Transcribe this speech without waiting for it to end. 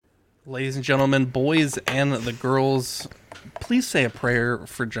Ladies and gentlemen, boys and the girls, please say a prayer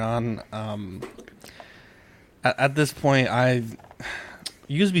for John. At this point,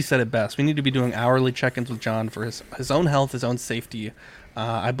 Usby said it best. We need to be doing hourly check-ins with John for his own health, his own safety.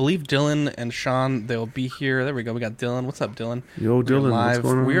 I believe Dylan and Sean, they'll be here. There we go. We got Dylan. What's up, Dylan? Yo, Dylan. Live. What's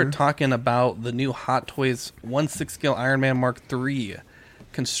going on? We are here? talking about the new Hot Toys 1/6 scale Iron Man Mark III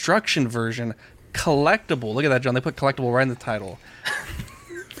construction version, collectible. Look at that, John. They put collectible right in the title.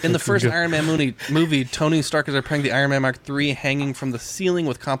 In the first Iron Man movie, Tony Stark is repairing the Iron Man Mark III hanging from the ceiling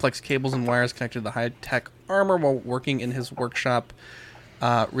with complex cables and wires connected to the high-tech armor while working in his workshop.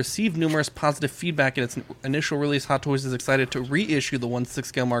 Received numerous positive feedback in its initial release. Hot Toys is excited to reissue the 1/6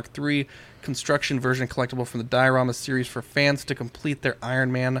 scale Mark III construction version collectible from the Diorama series for fans to complete their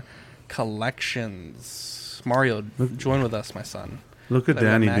Iron Man collections. Mario, join with us, my son. Look at There we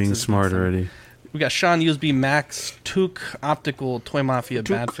got Danny being Max's smart Vincent. already. We got Sean USB, Max, Took, Optical, Toy Mafia,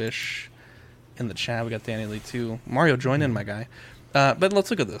 Badfish in the chat. We got Danny Lee too. Mario, join in, my guy. But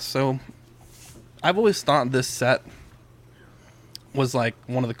let's look at this. So, I've always thought this set was like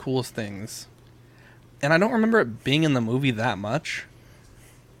one of the coolest things, and I don't remember it being in the movie that much.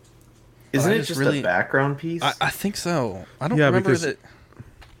 Isn't I it just just really- a background piece? I think so. I don't Yeah, remember because- that.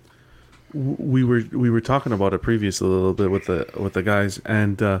 We were talking about it previously a little bit with the guys,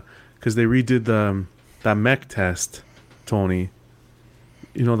 and because they redid that mech test, Tony.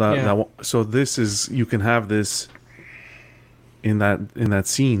 You know that so this is, you can have this in that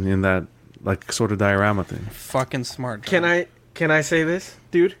scene, in that like sort of diorama thing. Fucking smart. John. Can I say this,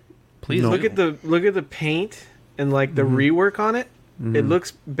 dude? Please No. Look at the paint and like the rework on it. It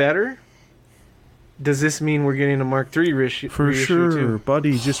looks better. Does this mean we're getting a Mark III reissue? For sure, too?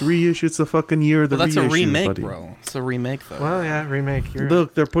 buddy. Just reissue. It's the fucking year of the Well, that's a reissue, remake, buddy. bro. It's a remake, though. Well, yeah, remake. You're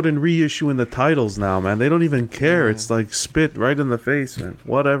Look, they're putting reissue in the titles now, man. They don't even care. Yeah. It's like spit right in the face, man.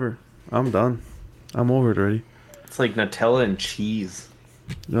 Whatever. I'm done. I'm over it already. It's like Nutella and cheese.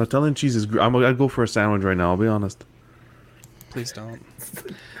 No, telling cheese is. I'd go for a sandwich right now. I'll be honest. Please don't.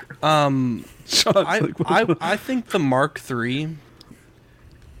 Sean's like, what the- I think the Mark III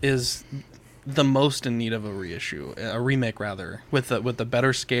is the most in need of a reissue, a remake rather, with the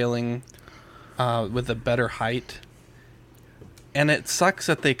better scaling, with the better height. And it sucks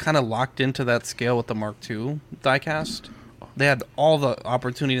that they kind of locked into that scale with the Mark II diecast. They had all the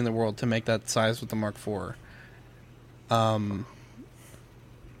opportunity in the world to make that size with the Mark IV.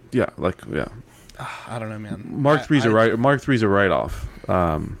 yeah. I don't know, man. Mark III's a right. Mark III's a write off.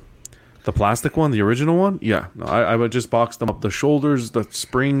 The plastic one, the original one, yeah. No, I would just box them up. The shoulders, the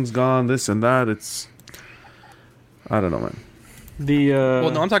springs gone, this and that. It's. I don't know, man. The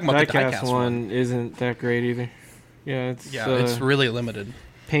Well, no, I'm talking about the diecast one isn't that great either. Yeah, it's really limited.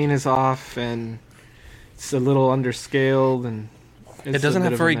 paint is off and it's a little underscaled and It doesn't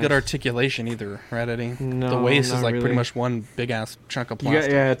have very good articulation either, right, Eddie? No, the waist is not like pretty really. much one big ass chunk of Yeah,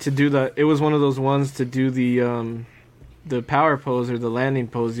 plastic. to do it was one of those ones to do the power pose or the landing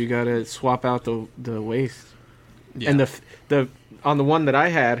pose. You gotta swap out the waist. Yeah. And the on the one that I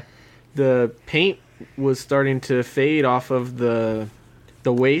had, the paint was starting to fade off of the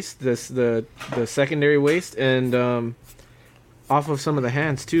waist, the secondary waist, and off of some of the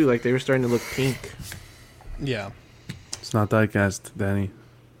hands too. Like they were starting to look pink. Yeah. It's not diecast, Danny.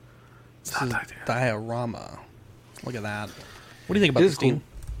 This is diorama. Look at that. What do you think about It this, is cool. Dean?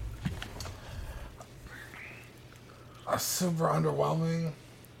 Super underwhelming.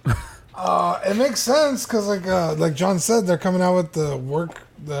 It makes sense because, like John said, they're coming out with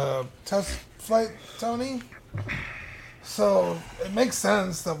the test flight, Tony. So it makes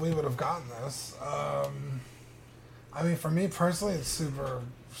sense that we would have gotten this. I mean, for me personally, it's super,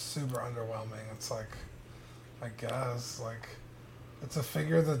 super underwhelming. It's like, I guess, like, it's a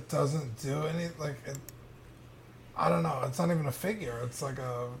figure that doesn't do any, like, I don't know. It's not even a figure. It's like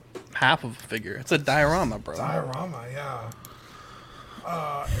a Half of a figure. It's a diorama, bro. diorama, yeah.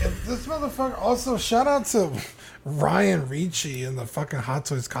 If this motherfucker, also shout out to Ryan Ricci in the fucking Hot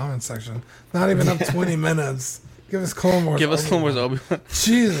Toys comment section. Not even up 20 minutes. Give us Clone Wars. Give us Clone Wars Obi-Wan. Obi-Wan.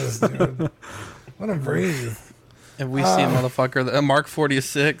 Jesus, dude. Let him breathe. If we see a motherfucker, Mark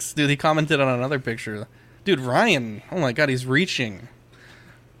 46, dude, he commented on another picture. Dude, Ryan, oh my god, he's reaching.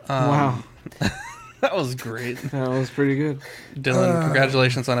 Wow, That was great. that was pretty good. Dylan,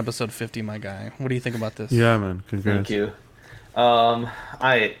 congratulations on episode 50, my guy. What do you think about this? Yeah, man. Congrats. Thank you.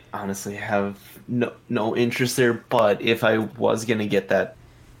 I honestly have no interest there, but if I was gonna get that,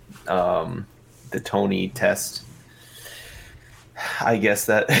 the Tony test, I guess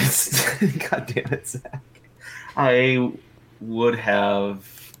that it's God damn it, Zach. I would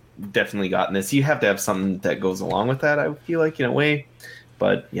have definitely gotten this. You have to have something that goes along with that, I feel like, in a way.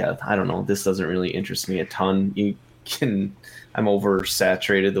 But yeah, I don't know. This doesn't really interest me a ton. I'm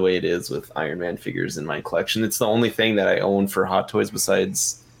oversaturated the way it is with Iron Man figures in my collection. It's the only thing that I own for Hot Toys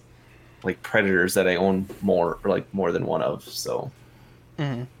besides like Predators that I own more than one of. So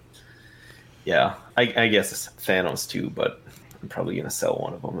yeah, I guess it's Thanos too, but I'm probably gonna sell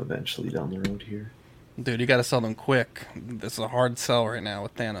one of them eventually down the road here. Dude, you got to sell them quick. This is a hard sell right now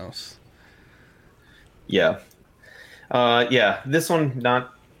with Thanos. Yeah. Yeah, this one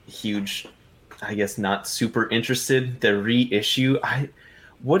not huge. I guess not super interested. The reissue.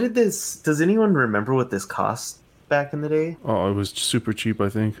 Does anyone remember what this cost back in the day? Oh, it was super cheap, I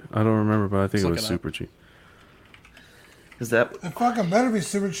think. I don't remember, but I think it was Let's look it super cheap. Is that It fucking better be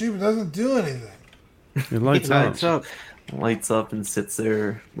super cheap. It doesn't do anything. It lights Lights out. up. lights up and sits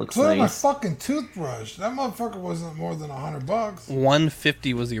there? Looks Put on my nice. fucking toothbrush. That motherfucker wasn't more than $100.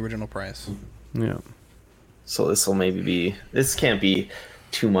 $150 was the original price. Yeah. So this will maybe be. This can't be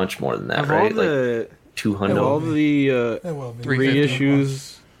too much more than that, Have right? all the Like 200. have all the It will be. 350.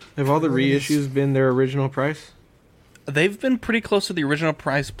 reissues have all the reissues been their original price? They've been pretty close to the original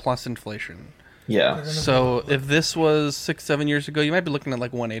price plus inflation. Yeah. So if this was 6-7 years ago, you might be looking at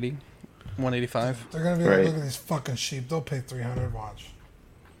like 180, 185. They're gonna be like, Right. look at these fucking sheep. They'll pay $300. Watch.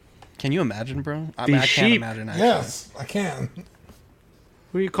 Can you imagine, bro? I These mean, I can't sheep. imagine actually. Yes, I can.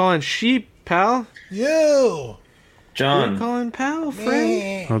 Who are you calling sheep, pal? You. Who are you John, calling pal,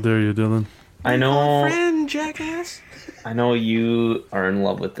 friend? How dare you, Dylan? I know. Friend, jackass. I know you are in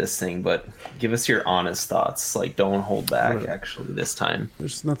love with this thing, but give us your honest thoughts. Like, don't hold back. Right. Actually, this time.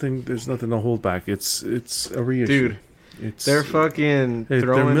 There's nothing to hold back. It's a reissue. Dude, It's They're fucking throwing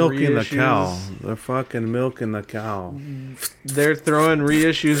they're milking the reissues. cow. They're fucking milking the cow. They're throwing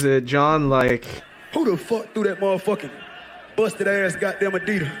reissues at John like Who the fuck threw that motherfucking busted ass goddamn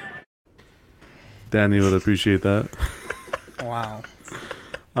Adidas? Danny would appreciate that. Wow.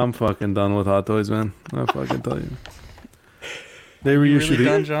 I'm fucking done with Hot Toys, man. I fucking tell you. They You reissued really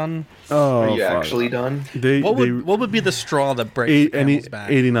done, it. John? Oh, Are you fuck. actually done? They What would be the straw that breaks the camel's back?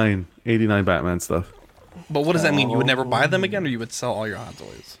 89 Batman stuff. But what does that mean? You would never buy them again, or you would sell all your Hot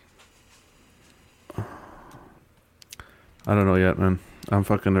Toys? I don't know yet, man. I'm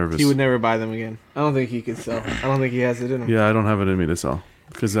fucking nervous. he would never buy them again. I don't think he could sell. I don't think he has it in him. Yeah, I don't have it in me to sell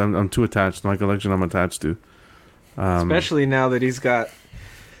because I'm too attached. My collection I'm attached to. Especially now that he's got,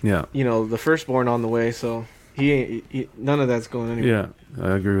 Yeah, the firstborn on the way, so none of that's going anywhere. yeah,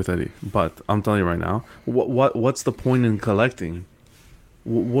 I agree with Eddie. But I'm telling you right now, what's the point in collecting?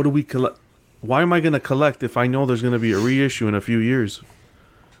 What do we collect? Why am I going to collect if I know there's going to be a reissue in a few years?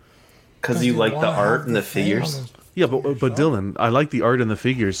 Because you like the wanna art have and the thing on figures. the Yeah, but figure shop. Dylan, I like the art and the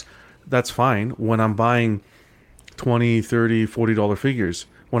figures. That's fine when I'm buying $20, $30, $40 figures.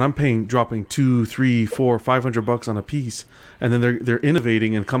 When I'm dropping $200, $300, $400, $500 on a piece, and then they're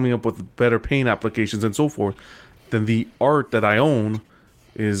innovating and coming up with better paint applications and so forth, then the art that I own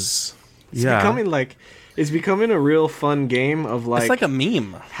is It's becoming a real fun game of It's like a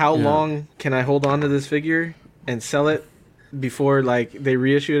meme. how Yeah. long can I hold on to this figure and sell it before like they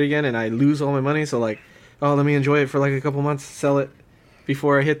reissue it again and I lose all my money. So like, oh, let me enjoy it for like a couple months, sell it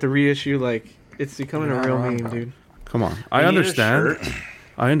before I hit the reissue. Like, it's becoming a real meme, dude. Come on. I You need a understand. shirt.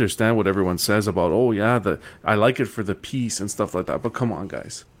 I understand what everyone says about, oh yeah, I like it for the piece and stuff like that. But come on,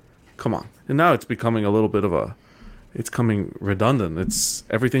 guys, come on. And now it's becoming a little bit of it's coming redundant.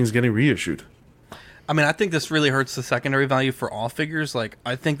 Everything's getting reissued. I mean, I think this really hurts the secondary value for all figures. Like,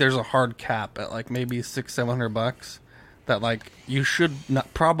 I think there's a hard cap at like maybe $600-700 that like you should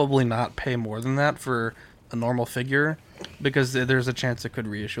probably not pay more than that for a normal figure because there's a chance it could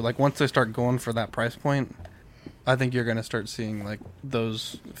reissue. Like once they start going for that price point, I think you're gonna start seeing like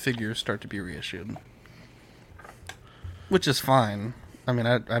those figures start to be reissued, which is fine. I mean,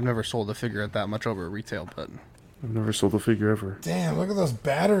 I've never sold a figure at that much over retail, but I've never sold a figure ever. Damn, look at those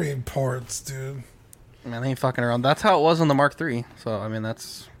battery ports, dude. man, they ain't fucking around. That's how it was on the Mark III. So I mean,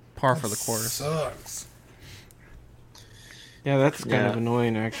 that's par for the course. Sucks. Yeah, that's kind Yeah. of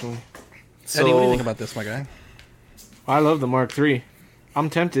annoying actually. So, Eddie, what do you think about this, my guy? I love the Mark III. I'm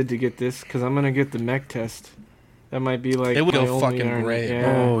tempted to get this because I'm gonna get the mech test. That might be like It would my go only fucking iron- great, bro.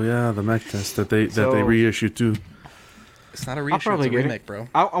 Yeah. Oh yeah, the mech test that they So- reissued too. It's not a reissue, probably it's a get it. remake, bro.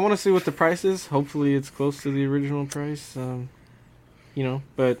 I want to see what the price is. Hopefully, it's close to the original price.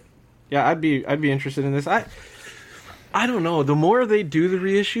 But yeah, I'd be interested in this. I don't know. The more they do the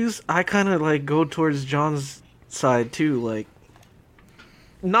reissues, I kind of like go towards John's side too. Like,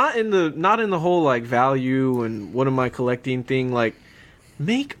 not in the whole like value and what am I collecting thing. Like,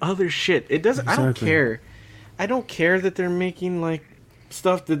 make other shit. It doesn't. I don't Exactly. care. I don't care that they're making like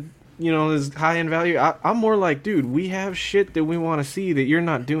stuff that is high in value. I'm more like, dude, we have shit that we want to see that you're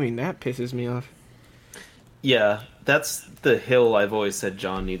not doing. That pisses me off. Yeah, that's the hill I've always said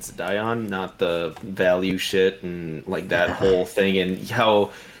John needs to die on, not the value shit and like that whole thing and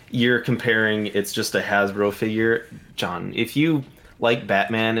how you're comparing it's just a Hasbro figure. John, if you like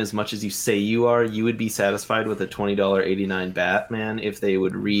Batman as much as you say you are, you would be satisfied with a $20.89 Batman if they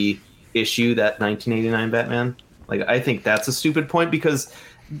would reissue that 1989 Batman. Like, I think that's a stupid point because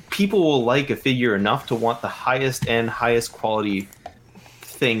people will like a figure enough to want the highest end, highest quality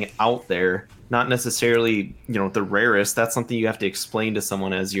thing out there. Not necessarily, the rarest. That's something you have to explain to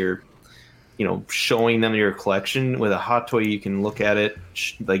someone as you're, showing them your collection. With a Hot Toy, you can look at it,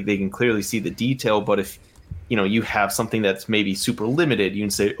 like they can clearly see the detail. But if, you have something that's maybe super limited, you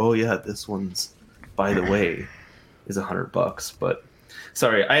can say, oh yeah, this one's, by the way, is $100. But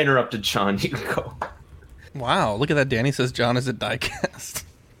sorry, I interrupted Sean. You can go. Wow, look at that. Danny says John is a diecast.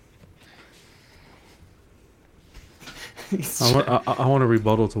 I want to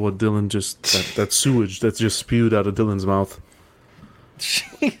rebuttal to what Dylan just that sewage that's just spewed out of Dylan's mouth.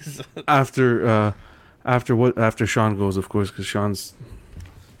 Jesus. After Sean goes, of course, because Sean's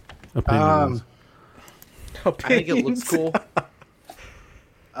opinion. I think it looks cool.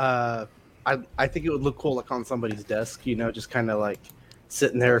 I think it would look cool like on somebody's desk, just kind of like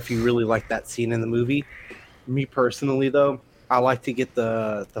sitting there if you really like that scene in the movie. Me personally, though, I like to get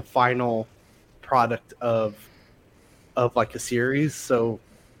the final product of like a series, so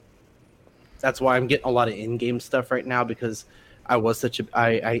that's why I'm getting a lot of in-game stuff right now because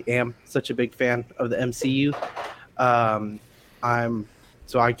I am such a big fan of the MCU.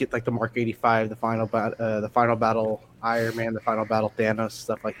 So I get like the Mark 85, the final battle Iron Man, the final battle Thanos,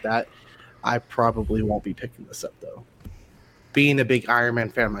 stuff like that. I probably won't be picking this up though, being a big Iron Man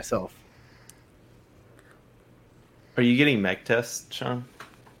fan myself. Are you getting mech tests, Sean?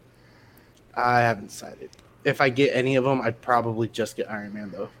 I haven't decided. If I get any of them, I'd probably just get Iron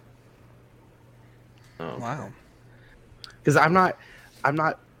Man though. Oh Wow. Because I'm not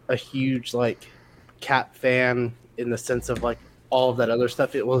a huge like Cap fan in the sense of like all of that other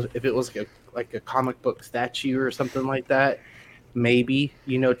stuff. If it was like a comic book statue or something like that, maybe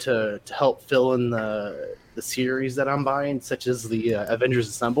to help fill in the series that I'm buying, such as the Avengers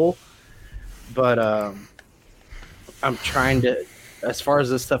Assemble. But I'm trying to, as far as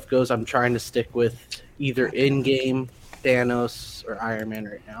this stuff goes, I'm trying to stick with either in-game Thanos or Iron Man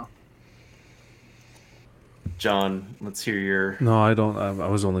right now. John, let's hear your... No, I don't. I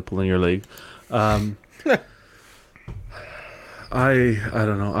was only pulling your leg. I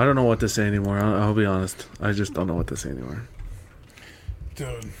don't know. I don't know what to say anymore. I'll be honest. I just don't know what to say anymore.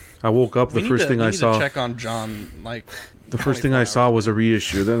 Dude. I woke up. The first thing I saw. Check on John. The first thing I saw was a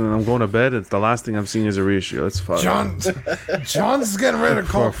reissue. Then I'm going to bed. And the last thing I'm seeing is a reissue. That's fine. John's getting ready to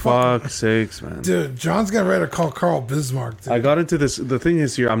call. For fuck's sakes, man. Dude, John's getting ready to call Carl Bismarck. Dude. I got into this. The thing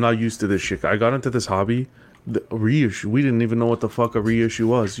is here, I'm not used to this shit. I got into this hobby. The reissue. We didn't even know what the fuck a reissue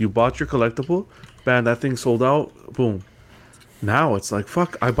was. You bought your collectible, man. That thing sold out. Boom. Now it's like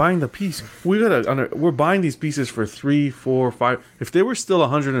fuck. I'm buying the piece. We're buying these pieces for $3, $4, $5. If they were still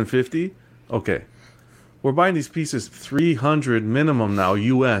 150, okay. We're buying these pieces $300 minimum now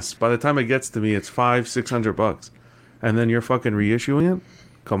US. By the time it gets to me, it's $500-$600, and then you're fucking reissuing it.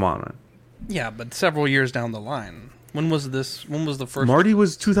 Come on, man. Yeah, but several years down the line. When was this? When was the first? Marty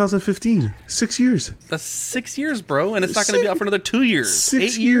was 2015. 6 years. That's 6 years, bro, and it's not going to be out for another 2 years.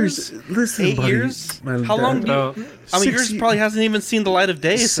 6 years. Listen, 8 buddy, years. man, How long? Yours probably hasn't even seen the light of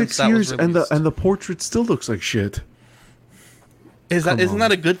day since 6 that years, was released. and the portrait still looks like shit. Isn't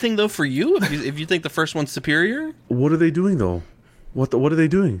that a good thing though for you? If you think the first one's superior? What are they doing though? What are they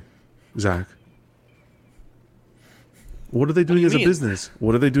doing, Zach? What are they doing as a business?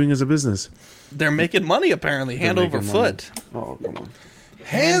 What are they doing as a business? They're making money apparently, hand over foot. Oh, come on.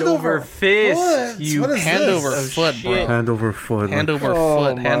 Hand over fist. You hand over foot, bro. Hand over foot. Hand over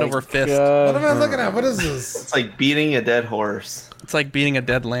foot. Hand over fist. What am I looking at? What is this? It's like beating a dead horse. It's like beating a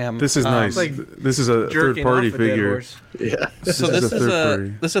dead lamb. This is nice. like this is a third-party figure. Yeah. So this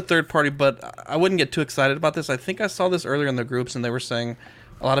is a third party, but I wouldn't get too excited about this. I think I saw this earlier in the groups, and they were saying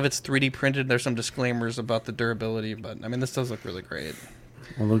a lot of it's 3D printed. There's some disclaimers about the durability, but I mean, this does look really great.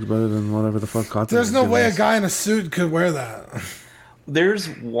 Well, looks better than whatever the fuck content. There's no way a guy in a suit could wear that. There's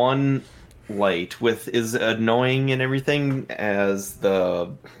one light with as annoying and everything as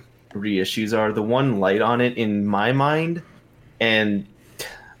the reissues are. The one light on it in my mind, and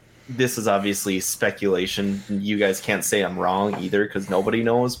this is obviously speculation. You guys can't say I'm wrong either because nobody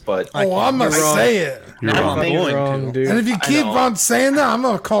knows. But Oh, I'm gonna say it. You're I'm wrong. going Wrong, to. dude. And if you keep know. on saying that, I'm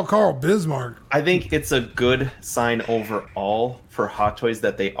gonna call Carl Bismarck. I think it's a good sign overall for Hot Toys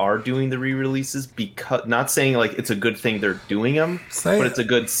that they are doing the re-releases. Because not saying like it's a good thing they're doing them, Say but it. it's a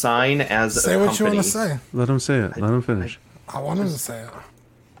good sign as Say a what company. you want to say. Let him say it. Let him finish. I want him to say it.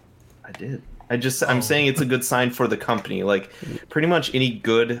 I did. I'm saying it's a good sign for the company. Like pretty much any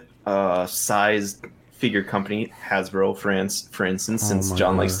good sized figure company, Hasbro, for instance, since Oh my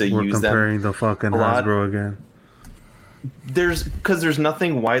John God. likes to We're use them. comparing the fucking a lot. Hasbro again. There's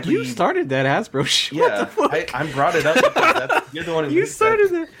nothing widely. You started that Hasbro shit. Yeah, I brought it up because you're the one who You makes started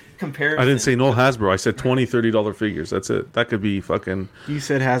that that. comparison. I didn't say no Hasbro. I said $20-$30 figures. That's it. That could be fucking. You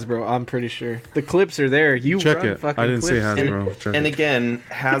said Hasbro. I'm pretty sure the clips are there. You Check run it. fucking I didn't say clips. Hasbro. Check And it. again,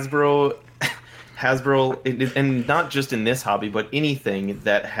 Hasbro, and not just in this hobby, but anything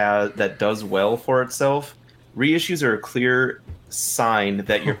that does well for itself, reissues are a clear sign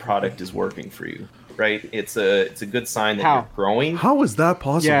that your product is working for you. Right? It's a good sign that How? you're growing. How is that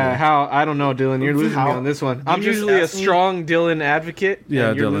possible? Yeah, how? I don't know, Dylan. You're losing me How? on this one. You I'm just usually a asked me- strong Dylan advocate. Yeah,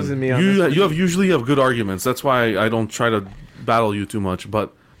 and you're Dylan. losing me on this one. You usually have good arguments. That's why I don't try to battle you too much.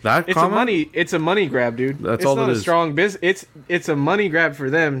 But that It's comment, it's a money grab, dude. That's it's all not it a is. strong business. It's a money grab for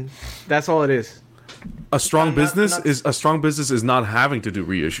them. That's all it is. a strong I'm business not- is a strong business is not having to do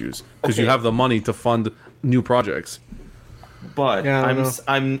reissues because you Okay. have the money to fund new projects. But Yeah, I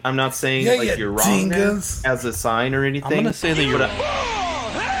don't I'm not saying Yeah, like yeah, you're wrong there dingus. as a sign or anything. I'm gonna say that you're. But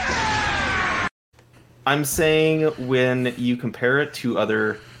I'm saying when you compare it to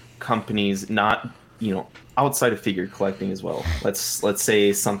other companies, not outside of figure collecting as well. Let's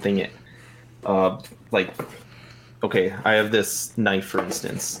say something, like, okay, I have this knife for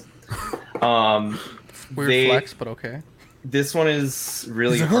instance. Weird they- flex, but okay. This one is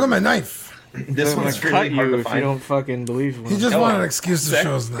really He's like, look at my knife. this I'm gonna one's cut really hard you to if you find. don't fucking believe me. He just No, wanted an excuse to exactly.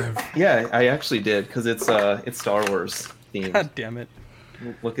 show his knife. Yeah, I actually did because it's Star Wars themed. God damn it.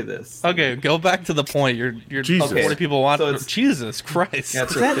 Look at this. Okay, go back to the point. You're Jesus. 40 people watching. So it's- Jesus Christ. Yeah,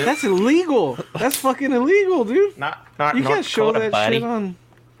 it's That's illegal. That's fucking illegal, dude. not You can't show Dakota, that buddy. shit on.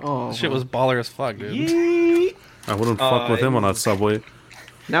 Oh, Shit was baller as fuck, dude. Yeet. I wouldn't fuck with him on that subway.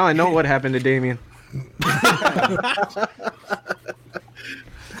 now I know what happened to Damien.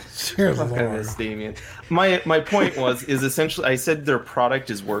 Dear Fuck Lord. this, Damien. My point is essentially I said their product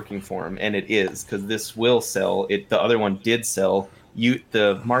is working for them, and it is because this will sell. The other one did sell.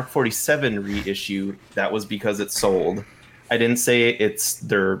 The Mark 47 reissue, that was because it sold. I didn't say it's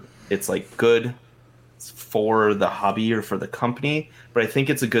like good for the hobby or for the company, but I think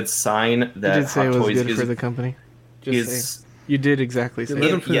it's a good sign You that did say Hot it was Toys good for the company. Just is. saying. You did exactly say Let that.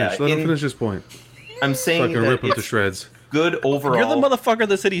 him finish. yeah, Let him in- finish his point. I'm So saying I can that rip him to it's shreds. good overall. You're the motherfucker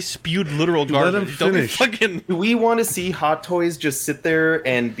that said he spewed literal Let him garbage. Don't be finish. fucking. Do we want to see Hot Toys just sit there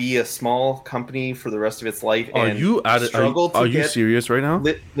and be a small company for the rest of its life? Are and you at it? struggle to Are you get- serious right now?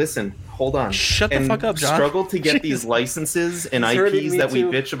 Listen, hold on. Shut the And fuck up, John. Struggle to get Jesus. these licenses and He's hurting IPs me that we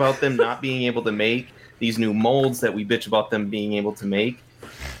too. bitch about them not being able to make, these new molds that we bitch about them being able to make,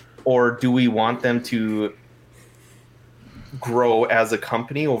 or do we want them to grow as a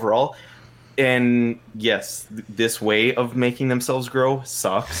company overall? And yes, this way of making themselves grow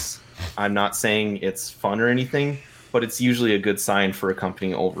sucks. I'm not saying it's fun or anything, but it's usually a good sign for a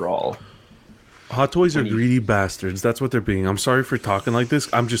company overall. Hot Toys are When you- greedy bastards. That's what they're being. I'm sorry for talking like this.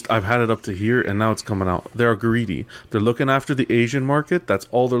 I've had it up to here and now it's coming out. They're greedy. They're looking after the Asian market. That's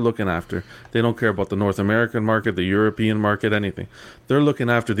all they're looking after. They don't care about the North American market, the European market, anything. They're looking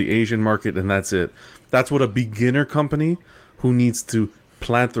after the Asian market and that's it. That's what a beginner company who needs to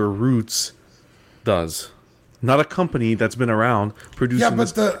plant their roots does. Not a company that's been around producing Yeah,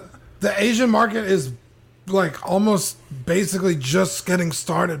 but this. the Asian market is like almost basically just getting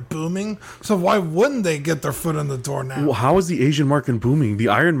started booming. So why wouldn't they get their foot in the door now? Well, how is the Asian market booming? The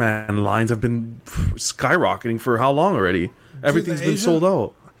Iron Man lines have been skyrocketing for how long already? Everything's been Asian- sold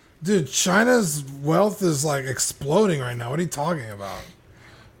out. Dude, China's wealth is like exploding right now. What are you talking about?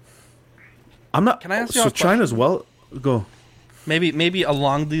 I'm not. Can I ask you So a question? China's go. Maybe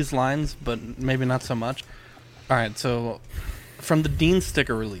along these lines, but maybe not so much. All right, so from the Dean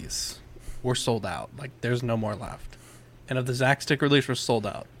sticker release, we're sold out. Like, there's no more left. And of the Zach sticker release, we're sold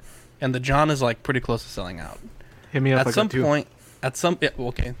out. And the John is like pretty close to selling out. Hit me up. At some point,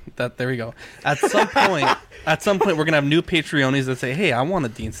 there we go. At some point, we're gonna have new Patreonies that say, "Hey, I want a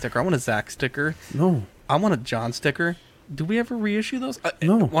Dean sticker. I want a Zach sticker. No. I want a John sticker." Do we ever reissue those?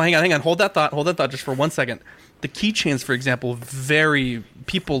 No. Well, hang on. Hold that thought just for 1 second. The keychains, for example,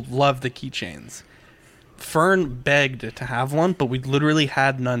 people love the keychains. Fern begged to have one, but we literally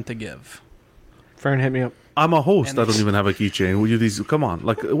had none to give. Fern, hit me up. I'm a host. And I don't even have a keychain. Will you these? Come on.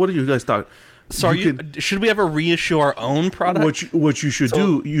 Like, what are you guys talking? So should we ever reissue our own product? What you should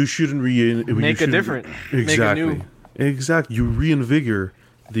do? You shouldn't Make a different. Exactly. Make a new. Exactly. You reinvigor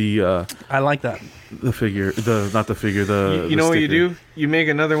the I like that. figure. Not the figure. You know what you do? You make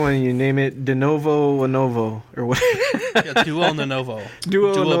another one and you name it De Novo Lenovo or what? Yeah, Duo Lenovo.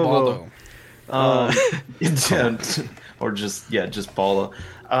 Duo Baldo. Or just Bala.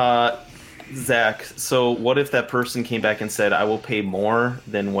 Zach, so what if that person came back and said, I will pay more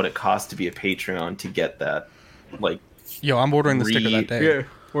than what it costs to be a Patreon to get that? Like, Yo, I'm ordering the sticker that day. Yeah,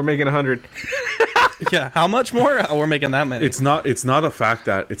 we're making 100. Yeah, how much more? Oh, we're making that many. It's not a fact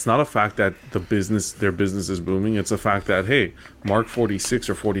that their business is booming. It's a fact that, hey, Mark 46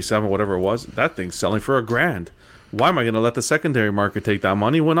 or 47, whatever it was, that thing's selling for $1,000. Why am I going to let the secondary market take that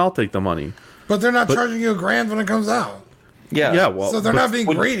money when I'll take the money? But they're not charging you $1,000 when it comes out. Yeah. Well, So they're not being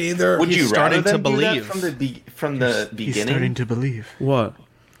greedy. Would you rather starting to them do that believe. from the beginning? He's starting to believe. What?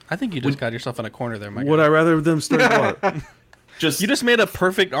 I think you just got yourself in a corner there, Mike. Would I rather them start what? You just made a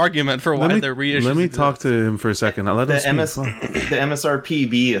perfect argument for why they're reissuing. Let me talk to him for a second. I'll let him speak. The MSRP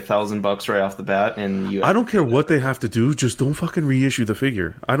be $1,000 right off the bat, and you. I don't care what they have to do. Just don't fucking reissue the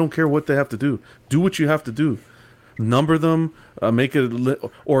figure. I don't care what they have to do. Do what you have to do. Number them. Make it,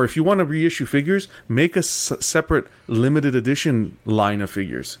 or if you want to reissue figures, make a separate limited edition line of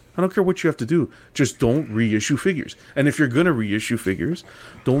figures. I don't care what you have to do. Just don't reissue figures. And if you're gonna reissue figures,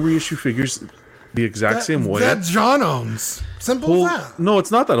 don't reissue figures the exact same way that John owns. Simple as that. No,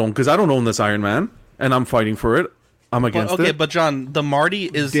 it's not that own because I don't own this Iron Man, and I'm fighting for it. I'm against it. Okay, but John, the Marty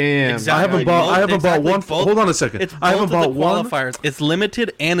is I haven't bought one. Hold on a second. It's I haven't both of bought the one. qualifiers. It's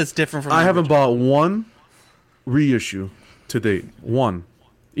limited and it's different from. I haven't bought one reissue to date. One,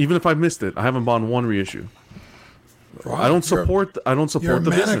 even if I missed it, I haven't bought one reissue. Wow, I don't support. I don't You're a support the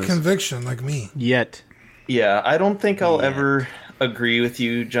man of business. conviction like me. Yet. Yeah, I don't think I'll ever agree with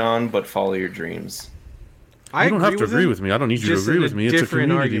you, John, but follow your dreams. You don't have to agree with me. I don't need you to Just agree in with a me. It's a different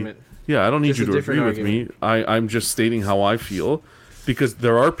community. argument. Yeah, I don't need Just you a to agree different with me. I'm just stating how I feel, because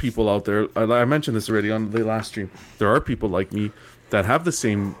there are people out there. I mentioned this already on the last stream. There are people like me that have the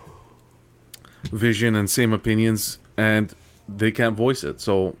same vision and same opinions, and they can't voice it.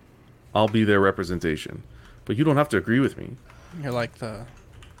 So I'll be their representation. But you don't have to agree with me. You're like the.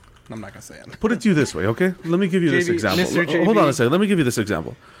 I'm not gonna say it. Put it to you this way, okay? Let me give you this JB, example. Mr. JB. Hold on a second. Let me give you this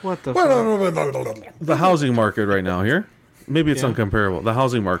example. What the fuck? The housing market right now here, maybe it's uncomparable. The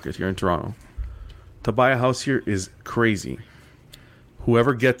housing market here in Toronto, to buy a house here is crazy.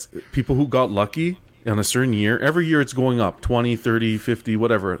 Whoever gets, people who got lucky in a certain year, every year it's going up 20, 30, 50,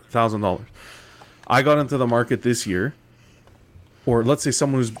 whatever, $1,000. I got into the market this year, or let's say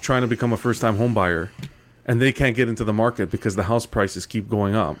someone who's trying to become a first-time home buyer, and they can't get into the market because the house prices keep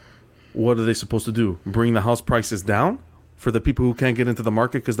going up. What are they supposed to do? Bring the house prices down for the people who can't get into the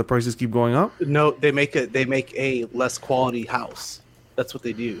market because the prices keep going up? No, they make a less quality house. That's what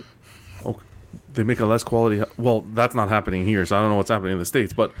they do. Okay. They make a less quality. Well, that's not happening here, so I don't know what's happening in the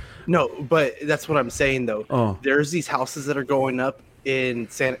States. But No, but that's what I'm saying though. Oh. There's these houses that are going up in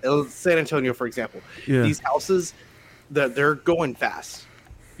San Antonio, for example. Yeah. These houses, they're going fast,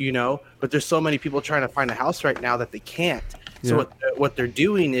 but there's so many people trying to find a house right now that they can't. So Yeah. what they're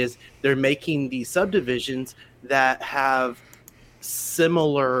doing is they're making these subdivisions that have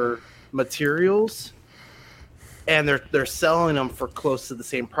similar materials, and they're selling them for close to the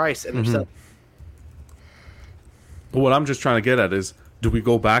same price, and they're selling. But what I'm just trying to get at is, do we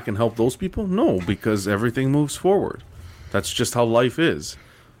go back and help those people? No, because everything moves forward. That's just how life is.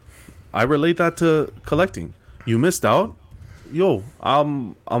 I relate that to collecting. You missed out. Yo,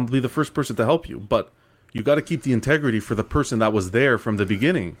 I'll be the first person to help you, but you got to keep the integrity for the person that was there from the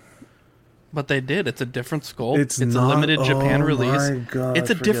beginning. But they did. It's a different sculpt. It's a not- limited Japan oh release. my God, it's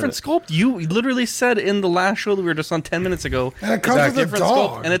a forget different it. sculpt. You literally said in the last show that we were just on 10 minutes ago. And it comes Zach, with a different dog.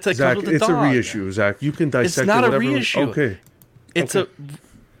 sculpt, and it's a Zach, comes with a it's dog. a reissue, Zach. You can dissect It's not it a whatever. reissue. Okay. It's Okay.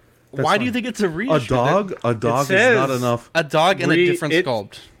 Why do fine. you think it's a reissue? A dog is says- not enough. A dog and a different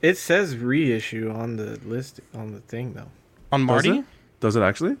sculpt. It says reissue on the list on the thing though. On Marty? Does it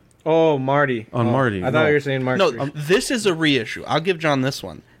actually? Oh, Marty. On Marty, I thought no. you were saying Marty. No, this is a reissue. I'll give John this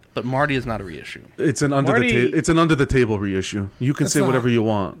one. But Marty is not a reissue. It's an under Marty- it's an under the table reissue. You can It's say not. whatever you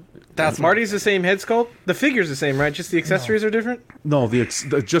want. That's Marty's the same head sculpt. The figure's the same, right? Just the accessories are different. No,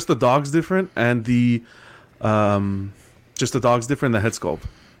 just the dog's different, and just the dog's different. The head sculpt.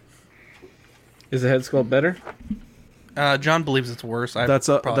 Is the head sculpt better? John believes it's worse. I That's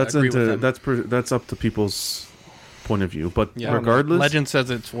probably agree with him. that's up to people's point of view. But Yeah. regardless, Legend says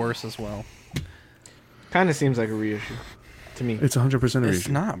it's worse as well. Kind of seems like a reissue to me. It's 100% a It's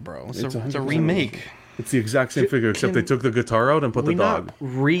reissue. not, bro. It's a 100% remake. It's the exact same figure, except they Can took the guitar out and put the we dog.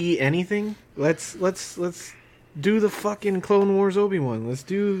 not anything? Let's do the fucking Clone Wars Obi-Wan. Let's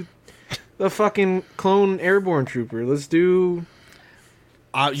do the fucking Clone Airborne Trooper. Let's do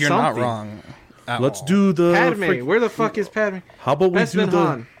You're not something. wrong. at Let's all. do the. Padme. Where the fuck is Padme? How about we Best do been the?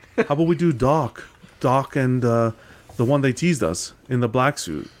 Han. How about we do Doc and the one they teased us in the black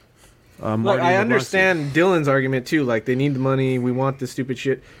suit. Look, Marty in I the black understand Dylan's argument too. Like they need the money. We want this stupid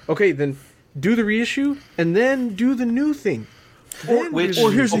shit. Okay, then do the reissue and then do the new thing. Then which- suit.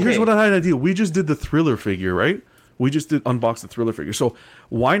 Or here's Okay. what I had an idea. We just did the Thriller figure, right? We just did unbox the Thriller figure. So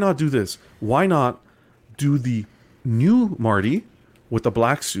why not do this? Why not do the new Marty with the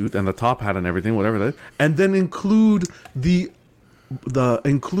black suit and the top hat and everything, whatever that, and then include the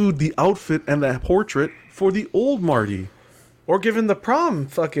outfit and the portrait for the old Marty. Or give him the prom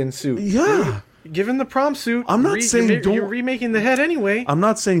fucking suit. Yeah. Give him the prom suit. I'm not saying you're don't- remaking the head anyway. I'm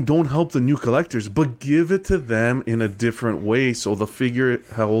not saying don't help the new collectors, but give it to them in a different way so the figure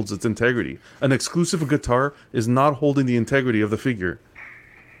holds its integrity. An exclusive guitar is not holding the integrity of the figure.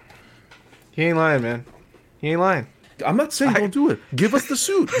 He ain't lying, man. He ain't lying. I'm not saying don't do it. Give us the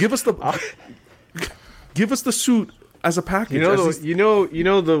suit. Give us the suit as a package. You know, as these-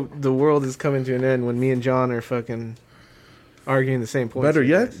 the world is coming to an end when me and John are fucking arguing the same points. better with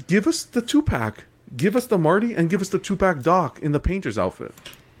yet, this. give us the 2-pack. Give us the Marty and give us the 2-pack Doc in the painter's outfit.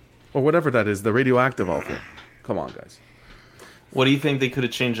 Or whatever that is, the radioactive outfit. Come on, guys. What do you think they could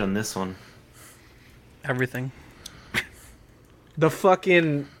have changed on this one? Everything. The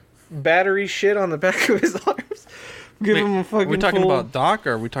fucking battery shit on the back of his arms. Give Wait, him a fucking. are we talking full- about Doc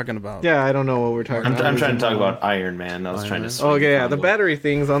or are we talking about? Yeah, I don't know what we're talking I'm, about. I'm trying to talk about Iron Man. I was trying to. Man. swing Oh yeah, the combo. battery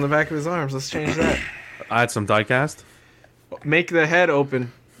things on the back of his arms. Let's change that. Add some diecast. Make the head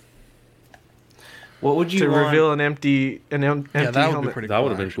open What would you to want? reveal an empty Yeah, that would be helmet. pretty That cool. would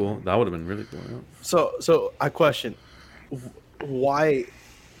have been actually. cool. That would have been really cool. Yeah. So I question why,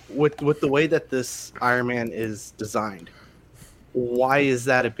 with the way that this Iron Man is designed, why is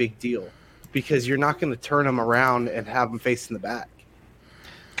that a big deal? Because you're not going to turn him around and have him facing the back.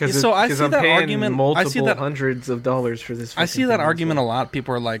 So I see I'm that paying argument- I multiple see that- hundreds of dollars for this. I fucking see that thing as argument well. a lot.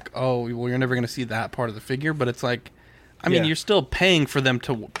 People are like, "Oh, well, you're never going to see that part of the figure," but it's like, I mean, Yeah. you're still paying for them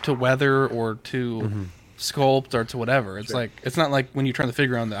to weather or to sculpt or to whatever. It's like it's not like when you turn the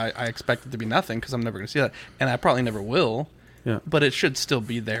figure on, that I expect it to be nothing because I'm never going to see that, and I probably never will. Yeah. But it should still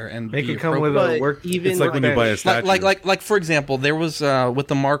be there and Make be it come with appropriate. a But work. even It's like when you buy a statue. Like for example, there was with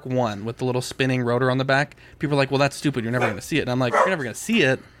the Mark One with the little spinning rotor on the back. People are like, "Well, that's stupid. You're never going to see it." And I'm like, "You're never going to see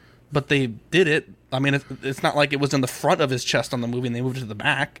it," but they did it. I mean, it's not like it was in the front of his chest on the movie and they moved it to the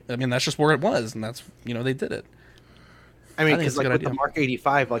back. I mean, that's just where it was, and that's they did it. I mean, I think it's because a like good with the idea. Mark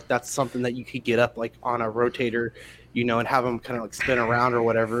 85, like that's something that you could get up like on a rotator, and have them kind of like spin around or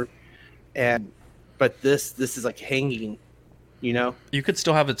whatever. But this is like hanging, You could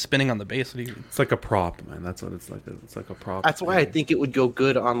still have it spinning on the base. It's like a prop, man. That's what it's like. It's like a prop. That's why I think it would go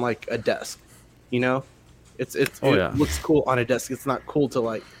good on like a desk, It Oh, yeah. looks cool on a desk. It's not cool to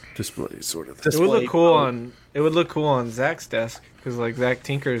like display sort of. It display. would look cool on. It would look cool on Zach's desk because like Zach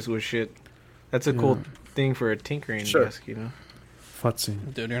tinkers with shit. That's a cool thing for a tinkering Sure. desk,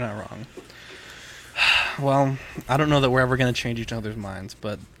 Futzy. Dude, you're not wrong. Well, I don't know that we're ever going to change each other's minds,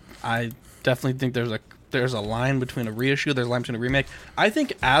 but I definitely think there's a line between a reissue, there's a line between a remake. I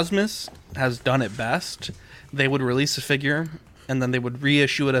think Asmus has done it best. They would release a figure, and then they would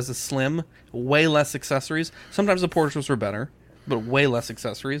reissue it as a slim, way less accessories. Sometimes the portraits were better, but way less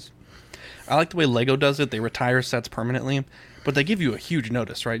accessories. I like the way Lego does it. They retire sets permanently, but they give you a huge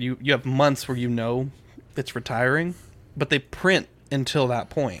notice, right? You have months where it's retiring, but they print until that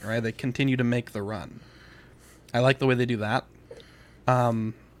point, right? They continue to make the run. I like the way they do that.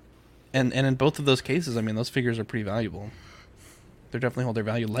 And in both of those cases, I mean, those figures are pretty valuable. They definitely hold their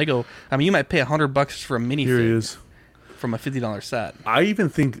value. Lego, I mean, you might pay $100 for a Here he minifig is. from a $50 set. I even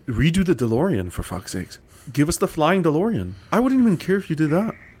think redo the DeLorean for fuck's sakes. Give us the flying DeLorean. I wouldn't even care if you did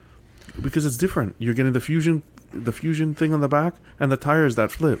that because it's different. You're getting the fusion thing on the back and the tires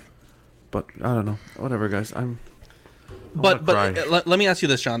that flip. But I don't know. Whatever, guys. But cry. let me ask you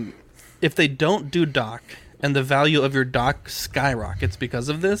this, John. If they don't do Doc and the value of your Doc skyrockets because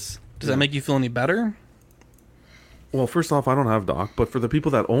of this, does that make you feel any better? Well, first off, I don't have Doc, but for the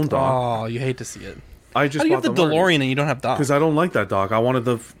people that own Doc, Oh, you hate to see it. I just How do you have bought the DeLorean and you don't have Doc? because I don't like that Doc. I wanted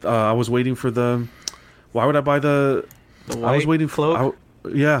the. I was waiting for the. Why would I buy the? I was white waiting cloak?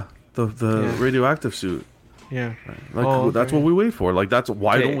 yeah, the Yeah. radioactive suit. Yeah. Like Oh, that's okay. what we wait for. Like that's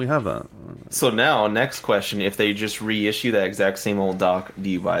why Okay. don't we have that? So now, next question: if they just reissue that exact same old Doc, do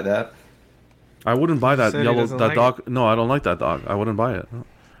you buy that? I wouldn't buy that Said he yellow doesn't that like dog. No, I don't like that dog. I wouldn't buy it.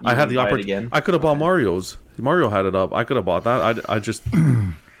 I had the wouldn't buy it opportunity. again? I could have bought Mario's. Mario had it up. I could have bought that. I just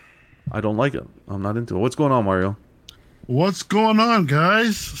I don't like it. I'm not into it. What's going on, Mario? What's going on,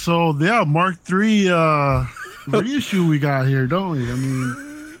 guys? So yeah, Mark III reissue we got here, don't we? I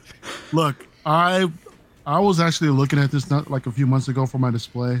mean, look, I was actually looking at this not like a few months ago for my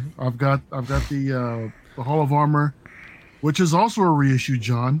display. I've got the Hall of Armor, which is also a reissue,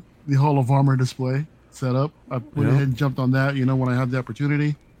 John. The Hall of Armor display set up. I went ahead and jumped on that. When I had the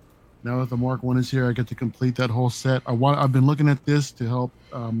opportunity. Now that the Mark I is here, I get to complete that whole set. I've been looking at this to help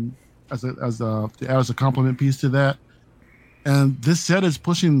as a complement piece to that. And this set is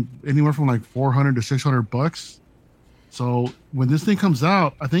pushing anywhere from like $400 to $600. So when this thing comes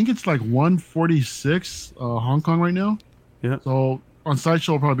out, I think it's like 146 Hong Kong right now. Yeah. So on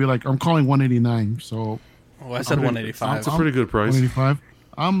Sideshow, it'll probably be like, I'm calling 189. So I said 185. It's a pretty good price. 185.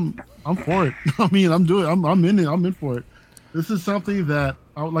 I'm for it. I mean, I'm in it. I'm in for it. This is something that,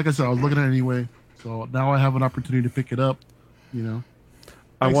 like I said, I was looking at it anyway. So now I have an opportunity to pick it up.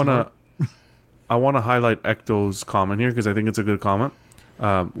 I want to highlight Ecto's comment here because I think it's a good comment.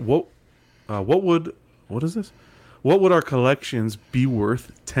 What is this? What would our collections be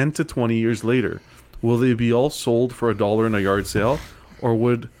worth 10 to 20 years later? Will they be all sold for $1 in a yard sale, or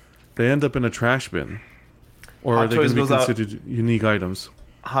would they end up in a trash bin? Or are they going to be considered unique items?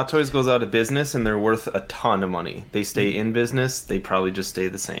 Hot Toys goes out of business and they're worth a ton of money. They stay in business, they probably just stay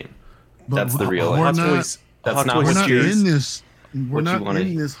the same. That's the real we're Hot not- Toys. That's not We're what not yours. in this. We're what you not wanna-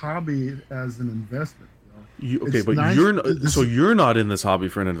 in this hobby as an investment. Okay, but nice- you're not, this so is- you're not in this hobby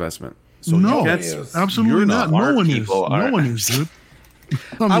for an investment. So No, you can't, Yes. absolutely you're not. not. No one is. People No are. one is, dude.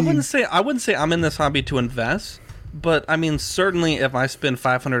 I wouldn't say I'm in this hobby to invest, but I mean certainly if I spend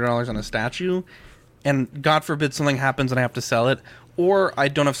 $500 on a statue, and God forbid something happens and I have to sell it, or I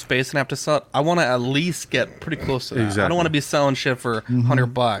don't have space and have to sell it, I want to at least get pretty close to that. I Exactly. don't want to be selling shit for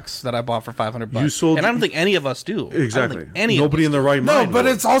 $100 that I bought for $500. You sold- and I don't think any of us do. I don't exactly. think any Nobody of in us the right No, mind. but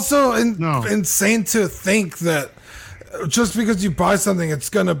would. it's also No. insane to think that just because you buy something, it's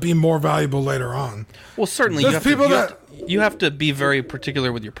going to be more valuable later on. Well, certainly There's people you have to be very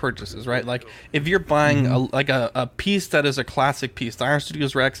particular with your purchases, right? Like if you're buying a piece that is a classic piece, the Iron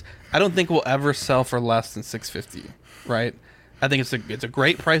Studios Rex, I don't think will ever sell for less than $650, right? I think it's a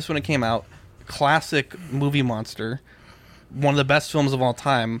great price when it came out. Classic movie monster, one of the best films of all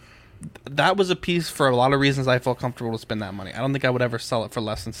time. That was a piece for a lot of reasons I felt comfortable to spend that money. I don't think I would ever sell it for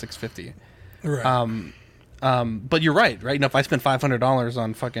less than $650. Right. But you're right? If I spend $500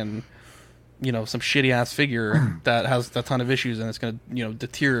 on fucking, some shitty ass figure that has a ton of issues and it's gonna,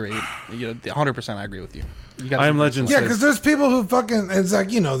 deteriorate, 100% I agree with you. I Am Legend Yeah, says- because there's people who fucking, and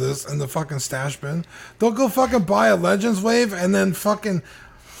Zach, you know this, in the fucking stash bin. They'll go fucking buy a Legends Wave and then fucking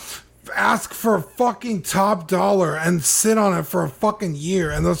ask for fucking top dollar and sit on it for a fucking year.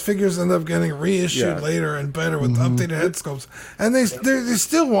 And those figures end up getting reissued Yeah. later and better with updated head sculpts. And they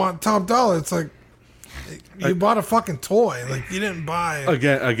still want top dollar. It's like, you bought a fucking toy. Like, you didn't buy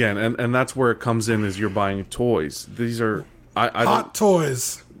again, and that's where it comes in is you're buying toys. These are I hot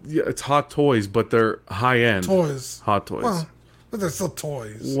toys. yeah, it's hot toys, but they're high end Toys. hot toys. Well, but they're still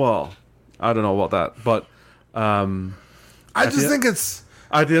toys. Well, I don't know about that, but I just think it's...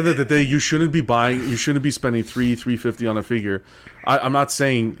 at the end of the day, you shouldn't be spending $350 on a figure. I'm not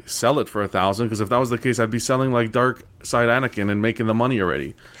saying sell it for $1,000 because if that was the case, I'd be selling like Dark Side Anakin and making the money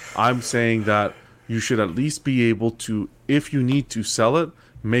already. I'm saying that you should at least be able to, if you need to sell it,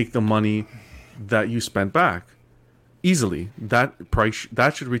 make the money that you spent back easily. That price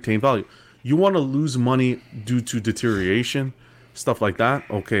that should retain value. You want to lose money due to deterioration, stuff like that,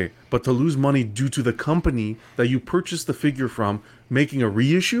 okay. But to lose money due to the company that you purchased the figure from making a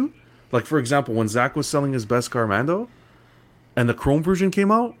reissue, like for example, when Zach was selling his Beskar Mando and the Chrome version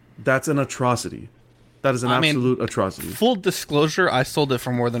came out, that's an atrocity. That is an absolute atrocity. Full disclosure, I sold it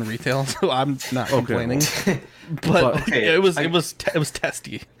for more than retail, so I'm not complaining. But Okay, it was testy.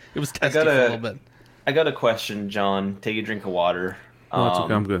 It was testy for a little bit. I got a question, John. Take a drink of water. No, it's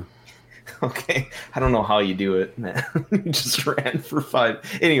okay, I'm good. Okay, I don't know how you do it, man. You just ran for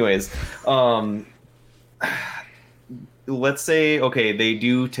 5. Anyways, let's say they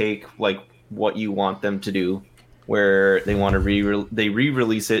do take like what you want them to do, where they want to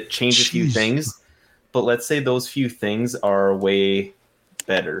re-release it, change a few things, but let's say those few things are way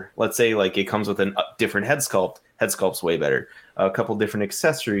better. Let's say like it comes with a different head sculpt. Head sculpt's way better. A couple different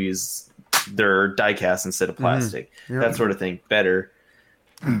accessories. They're die cast instead of plastic. That sort of thing. Better.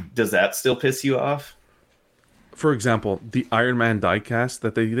 Does that still piss you off? For example, the Iron Man diecast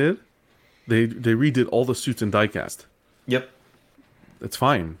that they did, they redid all the suits in diecast. Yep. It's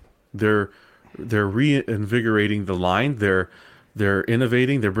fine. They're They're reinvigorating the line. They're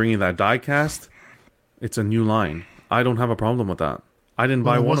innovating. They're bringing that die cast. It's a new line. I don't have a problem with that. I didn't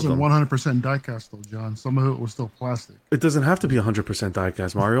buy one of them. It wasn't 100% diecast though, John. Some of it was still plastic. It doesn't have to be 100%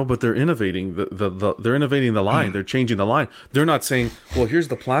 diecast, Mario, but they're innovating they're innovating the line. They're changing the line. They're not saying, "Well, here's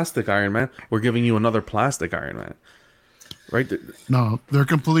the plastic Iron Man. We're giving you another plastic Iron Man." Right? No, they're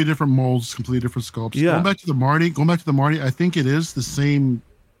completely different molds, completely different sculpts. Yeah. Going back to the Marty, I think it is the same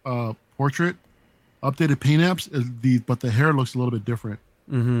portrait, updated paint apps, but the hair looks a little bit different.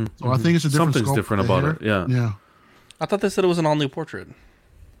 Mm-hmm. So I think it's a different Something's sculpt different for the about hair. it. Yeah. Yeah. I thought they said it was an all new portrait.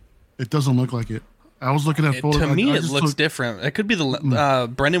 It doesn't look like it. I was looking at photos. To me, I it just looks different. It could be the.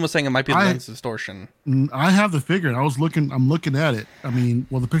 Brendan was saying it might be the lens distortion. I have the figure. I'm looking at it. I mean,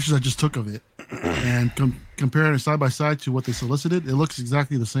 well, the pictures I just took of it, and comparing it side by side to what they solicited, it looks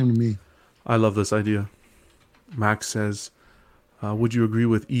exactly the same to me. I love this idea. Max says, "Would you agree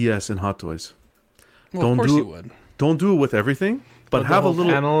with ES in Hot Toys? Well, of course you would. Don't do it with everything, but have a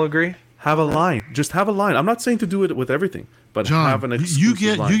little panel agree. Have a line. Just have a line. I'm not saying to do it with everything, but John, have an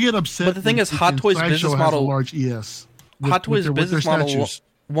exclusive line. You get upset. But the thing is, Hot Toys business model, large ES. Hot Toys business model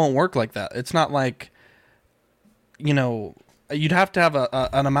won't work like that. It's not like, you'd have to have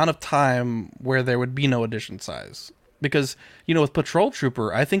an amount of time where there would be no edition size. Because, with Patrol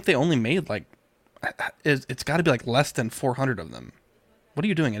Trooper, I think they only made it's got to be less than 400 of them. What are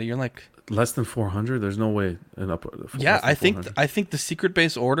you doing, Eddie? You're like less than 400. There's no way. Yeah, I think the secret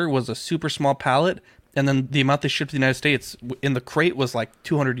base order was a super small pallet, and then the amount they shipped to the United States in the crate was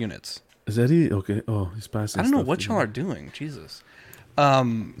 200 units. Is Eddie okay? Oh, he's passing. I don't know what y'all are doing. Jesus.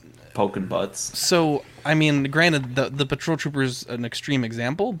 Poking butts. So I mean, granted, the Patrol Trooper's an extreme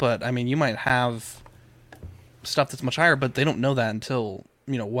example, but I mean, you might have stuff that's much higher, but they don't know that until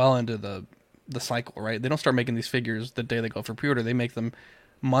well into the cycle, right? They don't start making these figures the day they go for pre-order. They make them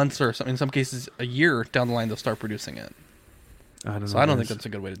months or in some cases a year down the line. They'll start producing it. I don't think that's a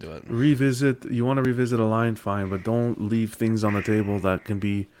good way to do it. You want to revisit a line, fine, but don't leave things on the table that can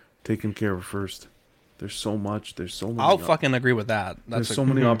be taken care of first. There's so much. There's so many. I'll fucking agree with that. There's so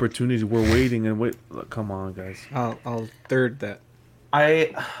many opportunities. We're waiting and wait. Come on, guys. I'll third that.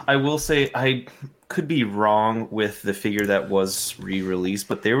 I will say I could be wrong with the figure that was re-released,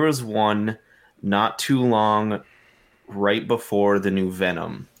 but there was one not too long right before the new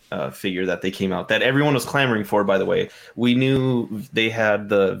Venom figure that they came out that everyone was clamoring for. By the way, we knew they had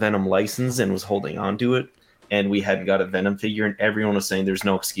the Venom license and was holding on to it, and we hadn't got a Venom figure, and everyone was saying there's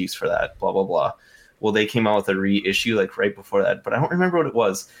no excuse for that, blah blah blah. Well, they came out with a reissue right before that, but I don't remember what it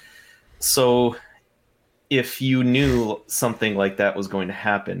was. So if you knew something like that was going to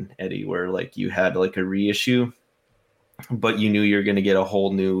happen, Eddie, where you had a reissue, but you knew you're going to get a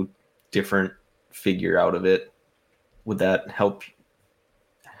whole new different figure out of it, would that help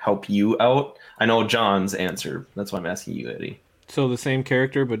you out? I know John's answer. That's why I'm asking you, Eddie. So the same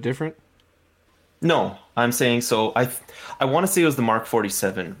character but different? No, I'm saying so. I want to say it was the Mark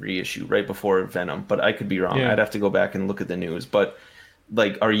 47 reissue right before Venom, but I could be wrong. Yeah. I'd have to go back and look at the news. But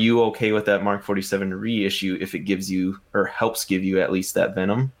are you okay with that Mark 47 reissue if it gives you or helps give you at least that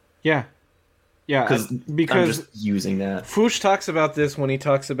Venom? Yeah. Yeah, because I'm just using that. Foosh talks about this when he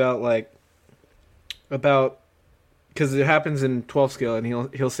talks about because it happens in 12 scale, and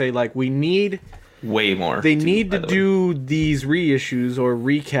he'll say we need way more. They need to do these reissues or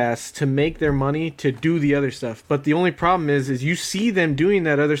recasts to make their money to do the other stuff. But the only problem is you see them doing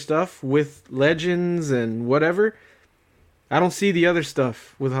that other stuff with Legends and whatever. I don't see the other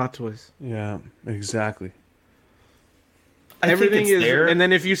stuff with Hot Toys. Yeah, exactly. Everything is there. And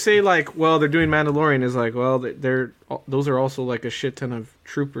then if you say they're doing Mandalorian, is those are also a shit ton of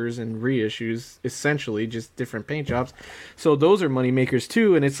troopers and reissues, essentially just different paint jobs. So those are money makers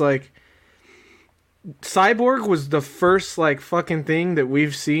too, and it's Cyborg was the first fucking thing that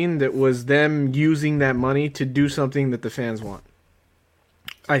we've seen that was them using that money to do something that the fans want.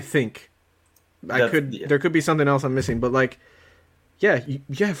 I think. There could be something else I'm missing, but yeah,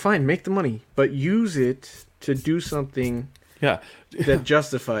 fine, make the money, but use it to do something that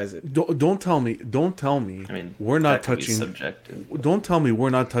justifies it. Don't tell me. I mean, we're not touching. Subjective. Don't tell me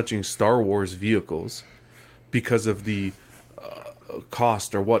we're not touching Star Wars vehicles because of the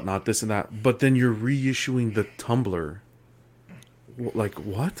cost or whatnot, this and that. But then you're reissuing the Tumbler.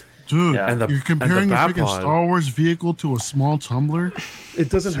 What? Dude, you're comparing a freaking Star Wars vehicle to a small Tumbler? It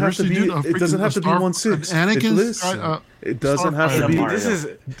doesn't have to be. It doesn't have to be 1/6. Anakin's. It doesn't have to be.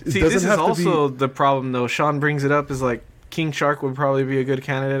 This is also the problem, though. Sean brings it up is King Shark would probably be a good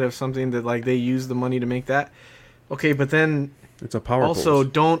candidate of something that they use the money to make that. Okay, but then it's a power. Also,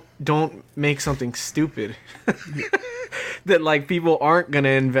 don't make something stupid. that like people aren't gonna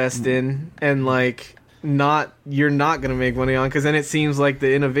invest in, and like you're not gonna make money on, because then it seems like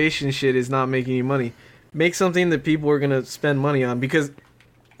the innovation shit is not making you money. Make something that people are gonna spend money on, because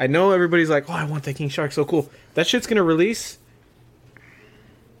I know everybody's like, oh, I want that King Shark, so cool. That shit's gonna release.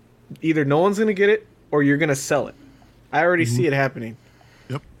 Either no one's gonna get it or you're gonna sell it. I already see it happening.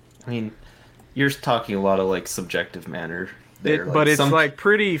 Yep. I mean, you're talking a lot of like subjective manner there, But it's like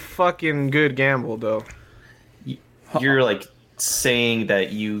pretty fucking good gamble though. You're like saying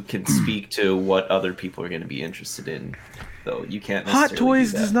that you can speak to what other people are going to be interested in, though you can't. Hot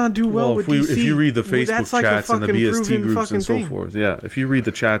Toys does not do well with DC. If you read the Facebook That's like chats and the fucking BST proven groups and so thing. forth, yeah, if you read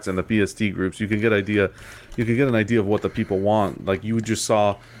the chats and the BST groups, you can get an idea of what the people want. Like you just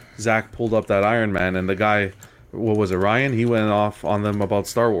saw Zach pulled up that Iron Man, and the guy, what was it, Ryan? He went off on them about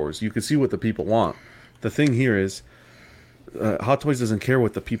Star Wars. You can see what the people want. The thing here is, Hot Toys doesn't care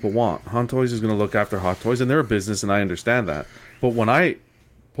what the people want. Hot Toys is going to look after Hot Toys, and they're a business, and I understand that. But when I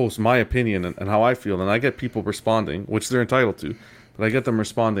post my opinion and how I feel, and I get people responding, which they're entitled to, but I get them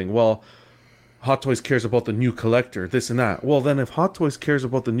responding, well, Hot Toys cares about the new collector, this and that. Well, then if Hot Toys cares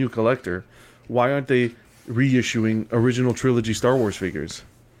about the new collector, why aren't they reissuing original trilogy Star Wars figures?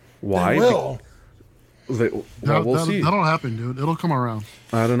 Why? They will. We'll see. That'll happen, dude. It'll come around.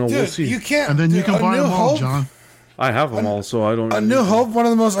 I don't know. Dude, we'll see. you can't. And then you can A buy New them all, Hope? John. I have them all, so I don't. A New Hope, one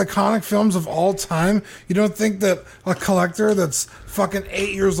of the most iconic films of all time. You don't think that a collector that's fucking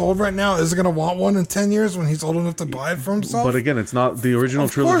 8 years old right now is going to want one in 10 years when he's old enough to buy it for himself? But again, it's not the original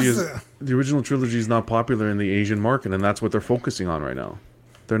Of course trilogy. The original trilogy is not popular in the Asian market, and that's what they're focusing on right now.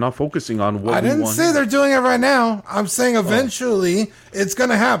 They're not focusing on what I didn't say here. they're doing it right now. I'm saying eventually it's going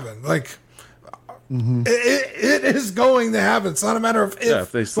to happen. Like, it is going to happen. It's not a matter of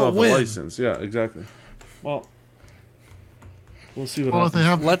if they still but have when. the license. Yeah, exactly. Well, we'll see what Well, if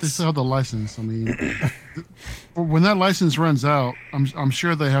happens. they still have the license. I mean, when that license runs out, I'm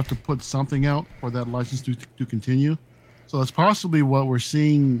sure they have to put something out for that license to continue. So that's possibly what we're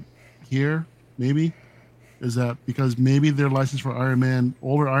seeing here. Maybe is that because maybe their license for Iron Man,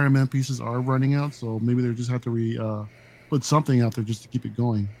 older Iron Man pieces are running out. So maybe they just have to put something out there just to keep it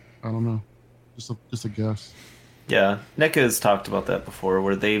going. I don't know. Just a guess. Yeah, NECA has talked about that before,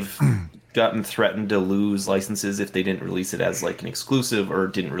 where they've gotten threatened to lose licenses if they didn't release it as like an exclusive or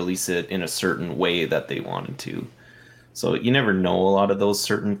didn't release it in a certain way that they wanted to. So you never know a lot of those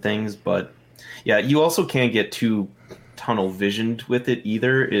certain things, but yeah, you also can't get too tunnel visioned with it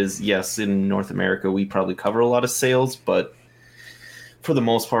either. Yes, in North America we probably cover a lot of sales, but for the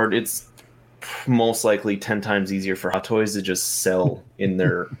most part it's most likely 10 times easier for Hot Toys to just sell in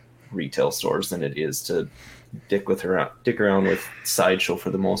their retail stores than it is to dick around with Sideshow for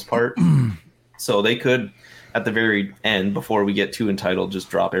the most part. So they could, at the very end, before we get too entitled, just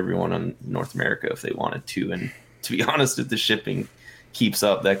drop everyone on North America if they wanted to. And to be honest, if the shipping keeps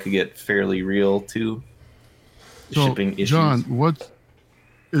up, that could get fairly real too. So, Shipping issues. John,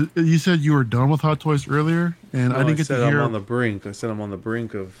 you said you were done with Hot Toys earlier, and No, I didn't get to said hear. I'm on the brink. I said I'm on the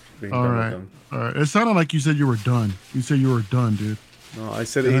brink of being All done right, with them. all right. It sounded like you said you were done. You said you were done, dude. No, I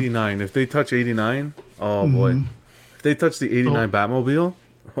said 89. If they touch 89, oh boy. If they touch the 89 Batmobile,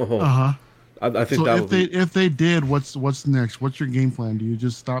 I think So that would if they did, what's next? What's your game plan? Do you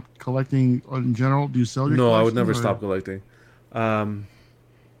just stop collecting in general? Do you sell your? No, I would collection, never or- stop collecting.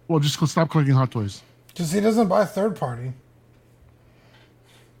 Well, just stop collecting Hot Toys. Because he doesn't buy third party.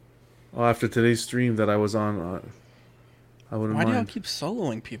 Well, after today's stream that I was on, I wouldn't Why do y'all mind. keep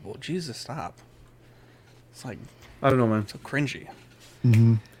soloing people? Jesus, stop. It's like I don't know, man. so cringy.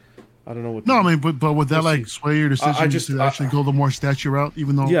 I don't know what. No, I mean, but would that We'll like see. sway your decision just- to actually go the more statue route,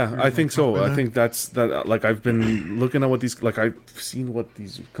 even though? Yeah, you're, I think like, so. halfway I there? think that's that. Like I've been looking at what these, like I've seen what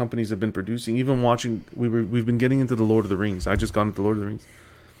these companies have been producing. Even watching, we've been getting into the Lord of the Rings. I just got into Lord of the Rings,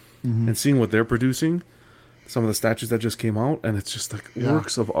 and seeing what they're producing, some of the statues that just came out, and it's just like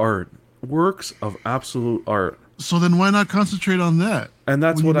works of art, works of absolute art. So then why not concentrate on that? And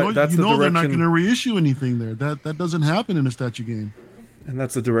that's When what that's the they're not direction. going to reissue anything there. That doesn't happen in a statue game. And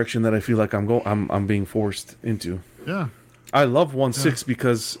that's the direction that I feel like I'm being forced into. Yeah. I love 1/6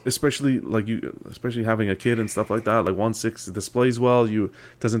 because especially having a kid and stuff like that, like 1/6 displays well,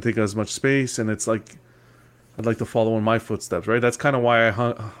 doesn't take as much space, and it's like I'd like to follow in my footsteps, right? That's kind of why I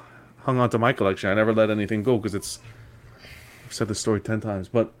hung on to my collection. I never let anything go because I've said this story 10 times,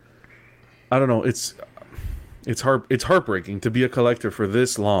 but I don't know, it's heartbreaking to be a collector for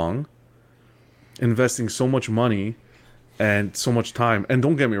this long, investing so much money and so much time. And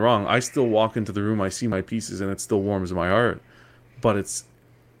don't get me wrong, I still walk into the room, I see my pieces, and it still warms my heart. But it's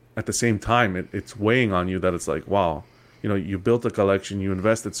at the same time, it's weighing on you that it's like, wow, you built a collection, you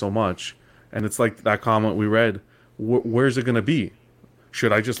invested so much, and it's like that comment we read where's it going to be?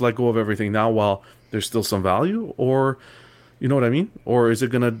 Should I just let go of everything now while there's still some value, or you know what I mean? Or is it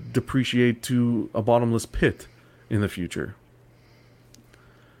going to depreciate to a bottomless pit in the future?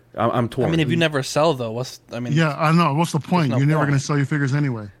 I'm torn. I mean, if you never sell though, Yeah, I know. What's the point? no You're never point. going to sell your figures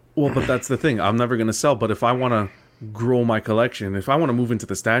anyway. Well, but that's the thing. I'm never going to sell. But if I want to grow my collection, if I want to move into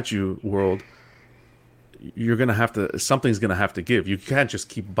the statue world, you're going to have to, something's going to have to give. You can't just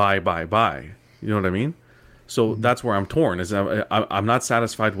keep buy. You know what I mean? So that's where I'm torn. Is I'm not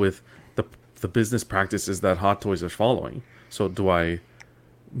satisfied with the business practices that Hot Toys are following. So do I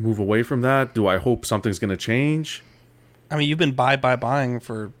move away from that? Do I hope something's going to change? I mean, you've been buying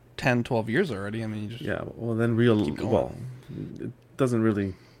for 10, 12 years already. I mean, you just Yeah. Well, then going. it doesn't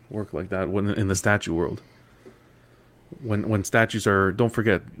really work like that when in the statue world. When statues are, don't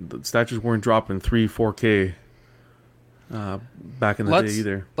forget, the statues weren't dropping 3-4K back in the day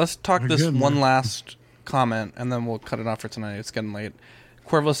either. Let's talk They're this good, one man. last comment, and then we'll cut it off for tonight. It's getting late.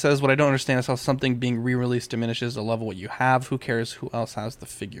 Cuervo says, what I don't understand is how something being re-released diminishes the level of what you have. Who cares who else has the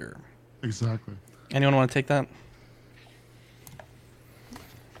figure? Exactly. Anyone want to take that?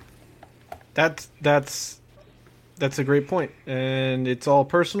 That's a great point, and it's all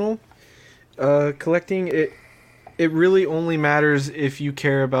personal. Collecting it really only matters if you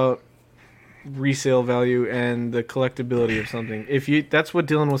care about resale value and the collectability of something. That's what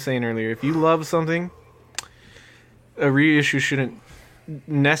Dylan was saying earlier. If you love something, a reissue shouldn't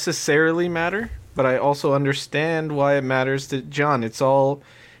necessarily matter, but I also understand why it matters to John.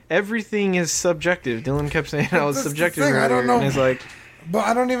 Everything is subjective. Dylan kept saying I was That's the subjective thing, I earlier, don't know. and it's like, But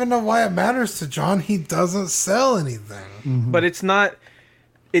I don't even know why it matters to John. He doesn't sell anything. but it's not.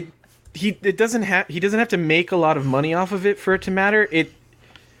 He doesn't have to make a lot of money off of it for it to matter.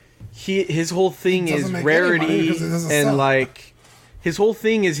 His whole thing He doesn't is make any money rarity, because it doesn't and sell. like his whole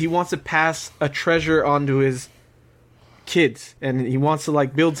thing is he wants to pass a treasure on to his kids, and he wants to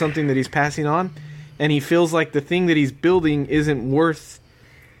like build something that he's passing on, and he feels like the thing that he's building isn't worth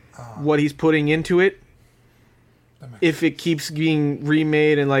what he's putting into it if it keeps being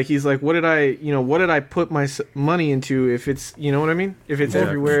remade. And like he's like, what did I put my money into if it's, you know what I mean, if it's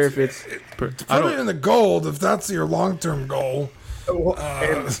everywhere, if it's Put it in the gold if that's your long-term goal.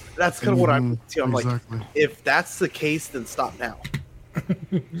 And that's kind of what I'm too. I'm Exactly. like, if that's the case, then stop now.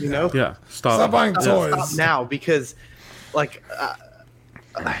 You know? Yeah. Stop buying Stop toys. now, because like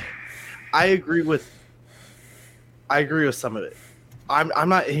I agree with some of it. I'm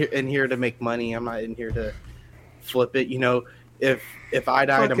not in here to make money. I'm not in here to flip it. You know, if I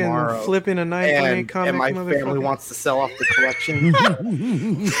die fucking tomorrow flipping a 9.8 comic, and my family motherfucker. wants to sell off the collection,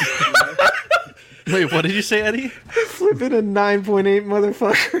 Wait, what did you say, Eddie? Flipping a 9.8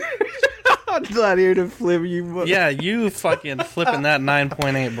 motherfucker. I'm not here to flip you. Yeah, you fucking flipping that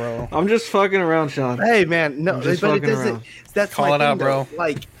 9.8, bro. I'm just fucking around, Sean. hey man, no, I'm but just it fucking doesn't. around. That's Call my it thing, out, though. bro.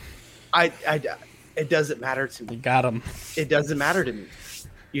 Like, it doesn't matter to You me. got him. It doesn't matter to me.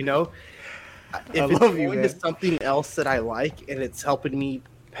 You know, if it's love you, going man. to something else that I like and it's helping me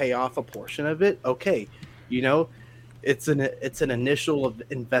pay off a portion of it, okay. You know, it's an initial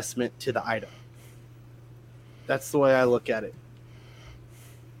investment to the item. That's the way I look at it.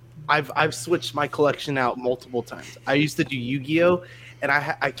 I've switched my collection out multiple times. I used to do Yu-Gi-Oh, and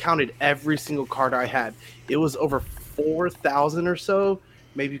I counted every single card I had. It was over 4,000 or so,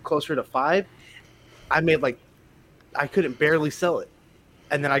 maybe closer to 5. I made I couldn't barely sell it,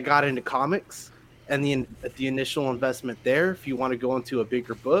 and then I got into comics, and the initial investment there. If you want to go into a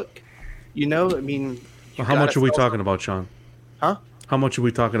bigger book, you know, I mean, you How much gotta are we sell talking about, Sean? Huh? How much are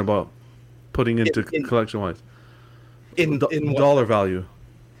we talking about putting into collection-wise? in what? Dollar value.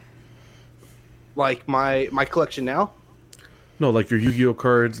 Like my collection now. No, like your Yu-Gi-Oh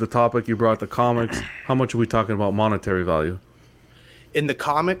cards, the topic you brought, the comics. How much are we talking about monetary value? In the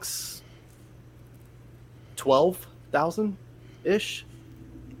comics, 12,000 ish.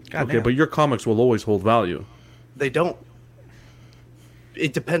 Okay, but your comics will always hold value. They don't.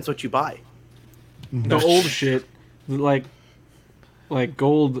 It depends what you buy. The old shit, like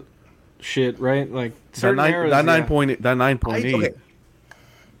gold shit, right? Like certain eras, That yeah. 9.8. Okay.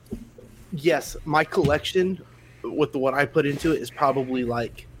 Yes, my collection with what I put into it is probably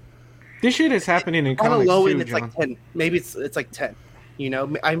like This shit is happening in on a comics low too, end. It's John. like 10. Maybe it's like 10. You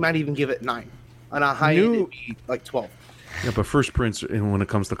know, I might even give it 9. On a high end, it'd be like 12. Yeah, but first prints when it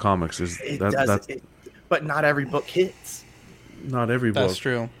comes to comics is that's But not every book hits. not every book. That's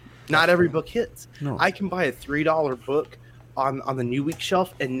true. Not every book hits. No. I can buy a $3 book on the new week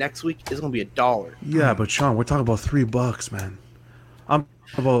shelf, and next week is going to be $1. Yeah, but Sean, we're talking about $3, man. I'm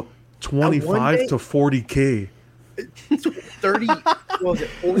about 25 day- to 40K. 30, what was it,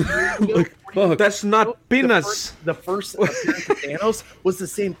 40 years ago, Fuck. That's not peanuts. The first appearance of Thanos was the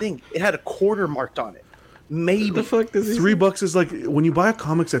same thing. It had a quarter marked on it. Maybe. The fuck does he $3 is like when you buy a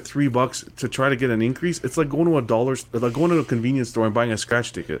comics at $3 to try to get an increase. It's like going to like going to a convenience store and buying a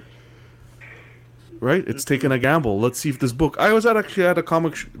scratch ticket. Right? It's taking a gamble. Let's see if this book. I was actually at a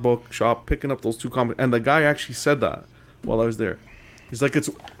comic book shop picking up those 2 comics, and the guy actually said that while I was there. He's like,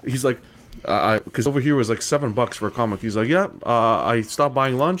 because over here was like $7 for a comic. He's like, yeah, I stop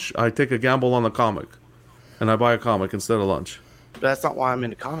buying lunch. I take a gamble on the comic, and I buy a comic instead of lunch. But that's not why I'm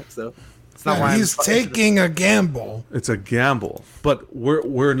into comics, though. It's not why He's taking a gamble. It's a gamble, but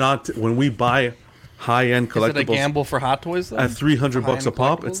we're not when we buy high-end collectibles. Is it a gamble for Hot Toys though? At $300 a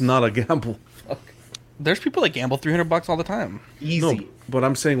pop? It's not a gamble. There's people that gamble $300 all the time. Easy. No, but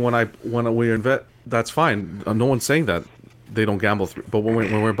I'm saying when we invest, that's fine. No one's saying that they don't gamble. But when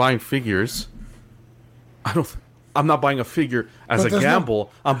we're buying figures, I'm not buying a figure as a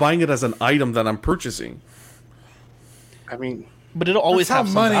gamble. I'm buying it as an item that I'm purchasing. I mean, but it'll always That's how have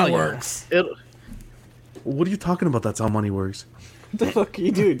some money value. works. What are you talking about? That's how money works. What the fuck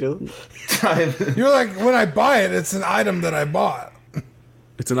you do, Dylan? You're like, when I buy it, it's an item that I bought.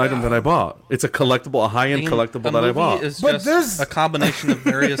 It's an item that I bought. It's a collectible, a high-end collectible that I bought. Is But just there's- a combination of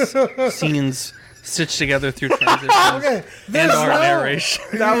various scenes stitched together through transitions Okay, and there's our no- narration.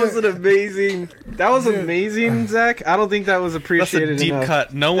 That was an amazing. That was amazing, Zach. I don't think that was That's a appreciated deep enough.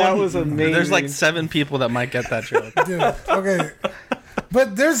 cut. No That one. was amazing. There's like 7 people that might get that joke. Dude, okay.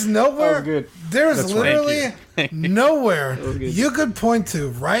 But there's nowhere. That was good. There's That's literally Thank nowhere good. you could point to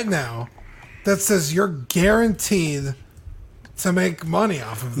right now that says you're guaranteed to make money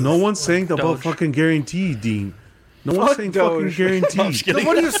off of this. No one's saying about Doge. fucking guaranteed, Dean. No one's Fuck saying Doge. fucking guaranteed. Then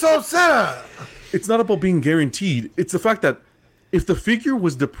what are you so upset at? It's not about being guaranteed. It's the fact that if the figure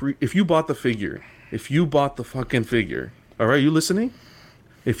was if you bought the figure, if you bought the fucking figure, all right, you listening?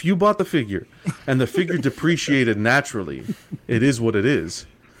 If you bought the figure and the figure depreciated naturally, it is what it is.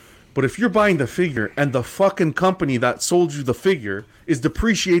 But if you're buying the figure and the fucking company that sold you the figure is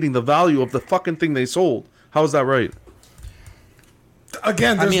depreciating the value of the fucking thing they sold, how is that right?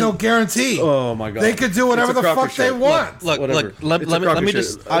 Again, there's no guarantee. Oh my god. They could do whatever It's a the crocker fuck they shit. want. Look, Whatever. let It's a me crocker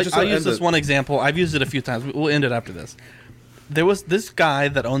just. shit. I'll use end this it. one example. I've used it a few times. We'll end it after this. There was this guy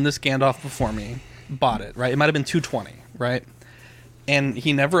that owned this Gandalf before me, bought it, right? It might have been $220, right? And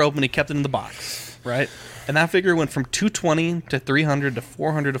he never opened. He kept it in the box, right? And that figure went from $220 to $300 to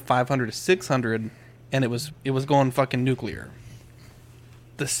 $400 to $500 to $600, and it was going fucking nuclear.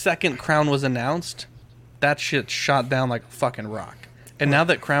 The second Crown was announced, that shit shot down like a fucking rock. And now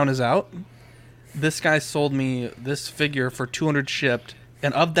that Crown is out, this guy sold me this figure for $200 shipped,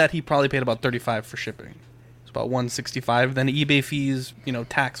 and of that he probably paid about $35 for shipping. It's about $165. Then eBay fees,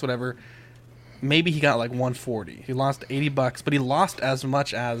 tax, whatever. Maybe he got like $140. He lost $80, but he lost as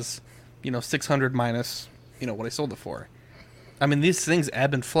much as, $600 minus, what I sold it for. I mean, these things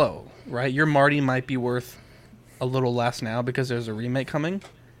ebb and flow, right? Your Marty might be worth a little less now because there's a remake coming,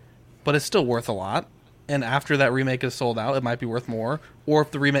 but it's still worth a lot. And after that remake is sold out, it might be worth more. Or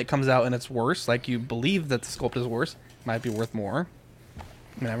if the remake comes out and it's worse, like you believe that the sculpt is worse, it might be worth more.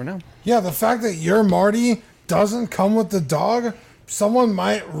 You never know. Yeah, the fact that your Marty doesn't come with the dog, someone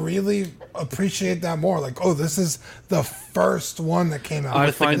might really appreciate that more. Like, oh, this is the first one that came out.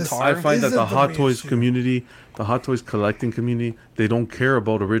 With the guitar? I find that Isn't the Hot Toys reissue. community, the Hot Toys collecting community, they don't care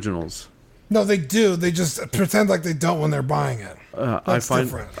about originals. No, they do. They just pretend like they don't when they're buying it. I That's find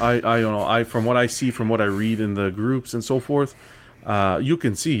different. I don't know. From what I see, from what I read in the groups and so forth, you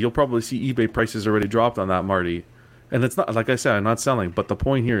can see you'll probably see eBay prices already dropped on that Marty, and it's not like I said, I'm not selling. But the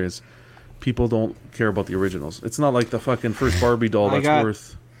point here is, people don't care about the originals. It's not like the fucking first Barbie doll that's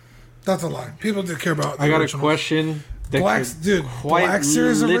worth. That's a lie. People do care about. I got originals. a question. that Black, could dude, quite Black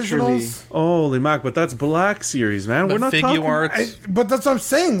Series literally- originals. Holy mac! But that's Black Series, man. The We're not figure talking. arts. But that's what I'm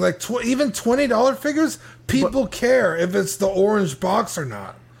saying. Like even $20 figures, people care if it's the orange box or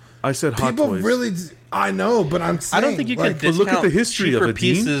not. I said Hot People Toys. really. I know, but I'm saying. I don't think you like, can But look at the discount history of cheaper it,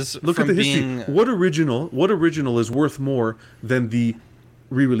 Dean. pieces Look at from the history. being- What original is worth more than the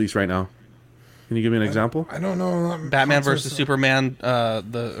re-release right now? Can you give me an example? I don't know. Batman versus Superman,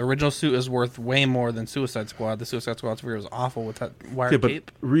 the original suit is worth way more than Suicide Squad. The Suicide Squad figure was awful with that wire Okay, but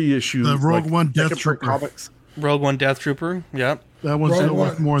cape. reissue The Rogue like, One Death Looking for Trooper. comics. Rogue One Death Trooper, yep. That one's Rogue still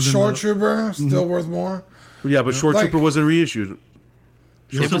worth One, more than Short the, Trooper, still worth more. Yeah, but Short Like- Trooper wasn't reissued.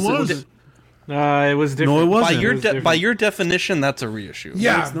 Yes, it was. It was different. No, it By wasn't. your It was different. by your definition, that's a reissue.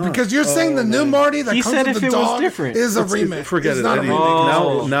 Yeah, it's not. because you're saying the new Marty that He comes said with if the it was dog different. is a remake. Forget It's it. not a Eddie. remake.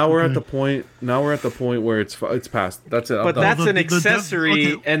 Oh. Now we're at the point. Now we're at the point where it's past. That's it. I'm But done. that's The- an the Death-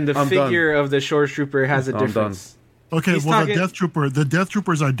 accessory, okay. and the I'm figure of the Short Trooper has a I'm done. difference. Okay, He's well, talking- the Death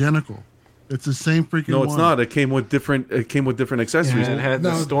Trooper is identical. It's the same freaking. No, it's one. not. It came with different. It came with different accessories. Yeah, it had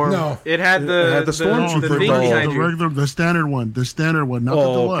the No, storm. no. It had the the Stormtrooper the thing doll. behind the you. regular, the standard one, not the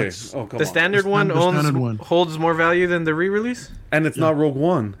Oh, okay. deluxe. Oh, come The on. standard one the owns standard one. holds more value than the re-release. And it's not Rogue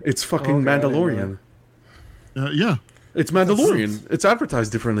One. It's fucking Okay, I didn't know Mandalorian. Yeah, It's Mandalorian. It's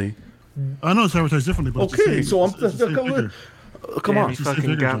advertised differently. I know it's advertised differently, but Okay, it's the so same, it's the same figure. Come Damn, on. you fucking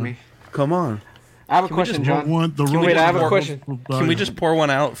figure, got John. me. Come on. I have a Can we question, just Rogue John. One, the Can Rogue we- Wait, I have a One- question. Can we just pour one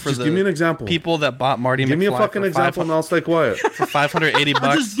out for Just the give me an example. people that bought Marty Give me a McFly fucking for example and I'll stay quiet. for 580 I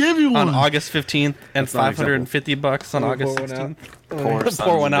bucks just gave you on one. August 15th and That's not an example. 550 bucks on Pour August one out. 16th. Poor sons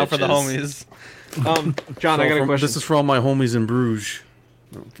Pour of one out for the bitches. homies. John, I got a From- question. This is for all my homies in Bruges.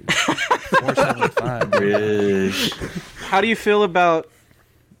 No, okay. 475. Rich. How do you feel about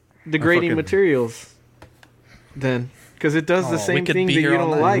degrading fucking- materials? Then, because it does Oh, the we same could thing be that here you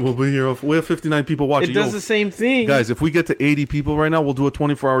all don't night. like. We'll be here. We have 59 people watching. It does Yo, the same thing. guys, if we get to 80 people right now, we'll do a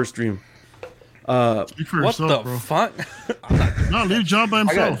 24-hour stream. Speak for What yourself, the bro. fuck? No, leave John by I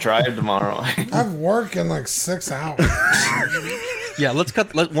gotta himself. drive tomorrow. I have work in like 6 hours. Yeah, let's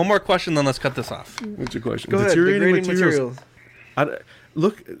cut. One more question, then let's cut this off. What's your question? Go ahead. Degrading materials.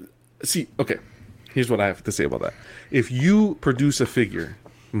 Look, see, okay. Here's what I have to say about that. If you produce a figure,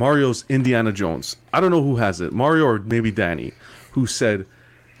 Mario's Indiana Jones, I don't know who has it, Mario or maybe Danny, who said,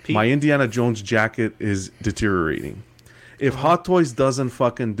 my Indiana Jones jacket is deteriorating. If Hot Toys doesn't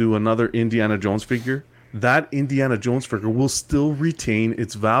fucking do another Indiana Jones figure, that Indiana Jones figure will still retain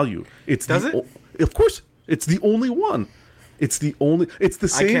its value. It's Does it? Of course, it's the only one. It's the only. It's the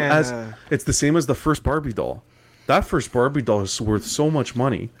same can't, as. It's the same as the first Barbie doll. That first Barbie doll is worth so much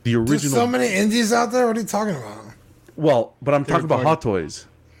money. The original. There's so many indies out there. What are you talking about? Well, but I'm talking about party. Hot Toys.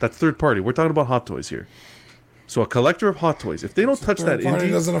 That's third party. We're talking about Hot Toys here. So a collector of Hot Toys, if they don't touch that Third party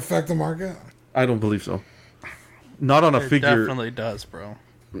indie, doesn't affect the market. I don't believe so. Not on a It figure. definitely does, bro.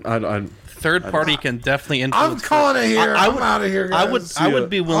 I, Third party can definitely influence. I'm calling it here. I I'm would- out of here, guys. I would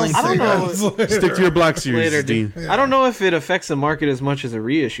be willing I'll to. see you know. guys later. stick to your Black Series, Later, Dean. dude. I don't know if it affects the market as much as a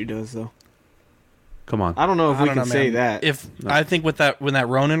reissue does, though. Come on. I don't know if I we don't can know, say man. that. If I think with that when that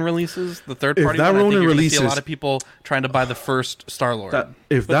Ronin releases, the third If party that one, I think Ronin you're gonna see a releases- lot of people trying to buy the first Star Lord.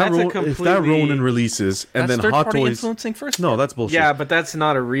 If But that that's a if that completely- Ronin releases and That's then third Hot party Toys, influencing first. no, that's bullshit. Yeah, but that's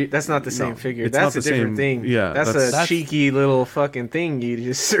not that's not the same No, figure. it's That's not a the different same- thing. yeah, that's that's- a cheeky little fucking thing you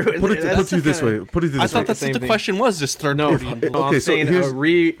just threw in Put there. it That's to you this kinda- way. Put it to I this thought way. that's the what same the thing. question was. Just third No, party. no, okay, I'm so saying here's-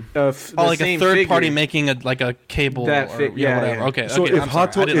 Oh, like a third party making a like a cable That or fit- yeah, whatever. yeah. Okay, So okay, if I'm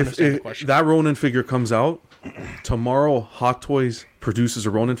Hot sorry. I Toys, didn't if, understand the if question. that Ronin figure comes out tomorrow, Hot Toys produces a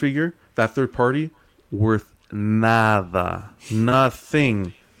Ronin figure. That third party worth nada,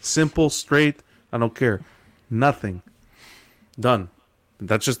 nothing. Simple, straight. I don't care. Nothing. Done.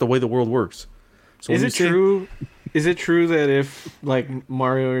 That's just the way the world works. So Is when it you say- true? Is it true that if like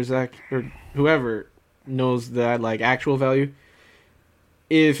Mario or Zach or whoever knows that like actual value,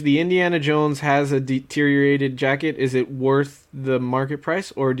 if the Indiana Jones has a deteriorated jacket, is it worth the market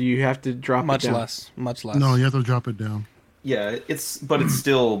price, or do you have to drop much it down? less, much less. No, you have to drop it down. Yeah, it's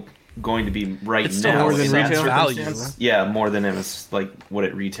still going to be right It's still now more than in that retail value. circumstance. Yeah, more than like what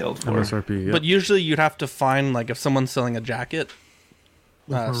it retailed for. MSRP, yeah. But usually you'd have to find like if someone's selling a jacket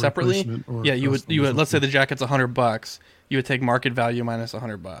For separately. replacement or Yeah, you would. custom Let's say something. the jacket's $100. You would take market value minus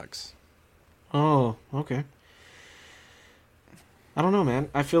 $100. Oh, okay. I don't know, man.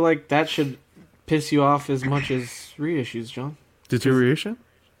 I feel like that should piss you off as much as reissues, John. Deterioration?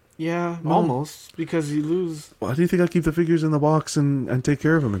 Yeah, No. almost, because you lose. Why do you think I keep the figures in the box and take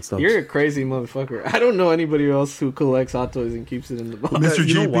care of them and stuff? You're a crazy motherfucker. I don't know anybody else who collects Hot Toys and keeps it in the box. Mr.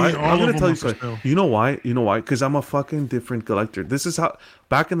 You know GB, why? all I'm gonna of tell them you are for something. sale. You know why? You know why? Because I'm a fucking different collector. This is how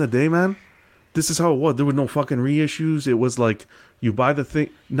back in the day, man. This is how it was. There were no fucking reissues. It was like you buy the thing.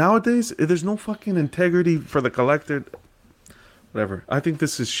 Nowadays, there's no fucking integrity for the collector. Whatever. I think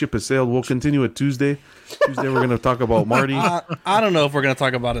this ship has sailed. We'll continue it Tuesday. Tuesday we're gonna talk about Marty. I don't know if we're gonna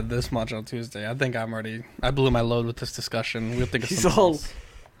talk about it this much on Tuesday. I think I blew my load with this discussion. We'll think of He's something all, else.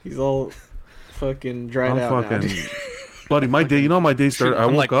 he's all fucking dried I'm out now. fucking buddy. My day. You know how my day started. I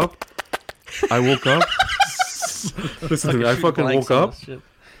I'm woke like- up. I woke up. Listen to me. I Shoot fucking blanks woke on up.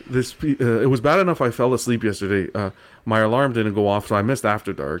 this shit. It was bad enough I fell asleep yesterday. My alarm didn't go off, so I missed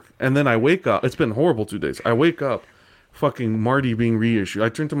After Dark. And then I wake up. It's been horrible 2 days. I wake up, fucking Marty being reissued. I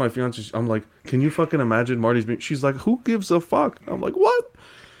turn to my fiance. I'm like, can you fucking imagine Marty's being? She's like, who gives a fuck? I'm like, what?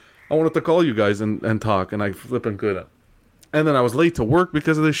 I wanted to call you guys and talk, and I flipping could. And then I was late to work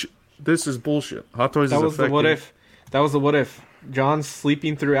because of this. This is bullshit. Hot Toys That is was the affecting. what if. That was the what if. John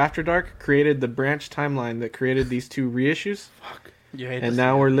sleeping through After Dark created the branch timeline that created these two reissues, You hate and this.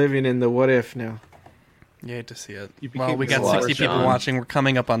 now we're living in the what if now. You hate to see it. You Well, became we got a lot, 60 people John. watching. We're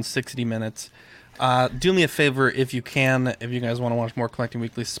coming up on 60 minutes. Do me a favor if you can, if you guys want to watch more Collecting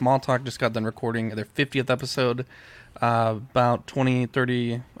Weekly. Small Talk just got done recording their 50th episode about 20,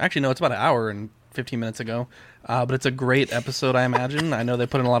 30... Actually, no, it's about an hour and 15 minutes ago. But it's a great episode, I imagine. I know they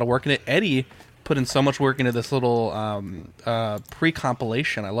put in a lot of work in it. Eddie put in so much work into this little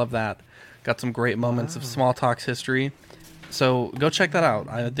pre-compilation. I love that. Got some great moments of Small Talk's history. So go check that out.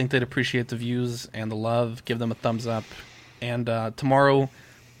 I think they'd appreciate the views and the love. Give them a thumbs up. And tomorrow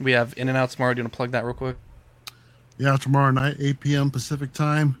we have In and Out tomorrow. Do you want to plug that real quick? Yeah, tomorrow night, 8 p.m. Pacific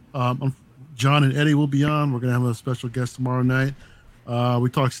time. John and Eddie will be on. We're going to have a special guest tomorrow night. We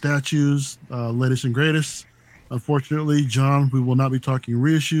talk statues, latest and greatest. Unfortunately, John, we will not be talking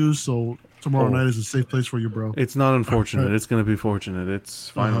reissues, so tomorrow night is a safe place for you, bro. It's not unfortunate. It's going to be fortunate. It's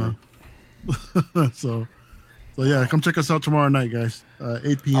finally. So yeah, come check us out tomorrow night, guys.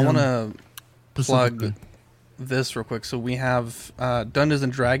 8 p.m. I want to Pacific plug time. this real quick. So we have Dungeons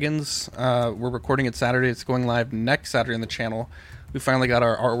and Dragons. We're recording it Saturday. It's going live next Saturday on the channel. We finally got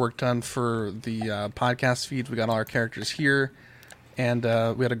our artwork done for the podcast feeds. We got all our characters here. And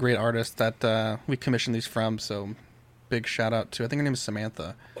we had a great artist that we commissioned these from. So big shout out to, I think her name is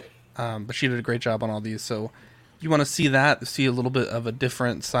Samantha. But she did a great job on all these. So you want to see that, see a little bit of a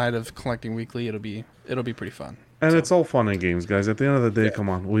different side of Collecting Weekly, it'll be pretty fun. And it's all fun and games, guys. At the end of the day, come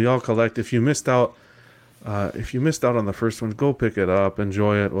on. We all collect. If you missed out on the first one, go pick it up,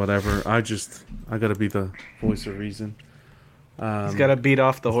 enjoy it, whatever. I got to be the voice of reason. He's got to beat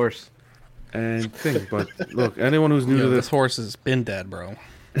off the horse. And think, but look, anyone who's new to This this, horse has been dead, bro.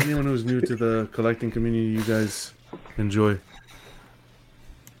 anyone who's new to the collecting community, you guys enjoy.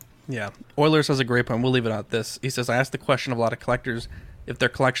 Yeah. Oilers has a great point. We'll leave it at this. He says, I asked the question of a lot of collectors, if their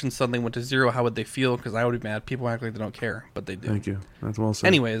collection suddenly went to zero, how would they feel? Because I would be mad. People act like they don't care, but they do. Thank you. That's well said.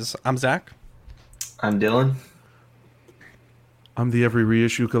 Anyways, I'm Zach. I'm Dylan. I'm the every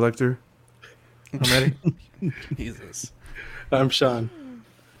reissue collector. I'm ready. Jesus. I'm Sean.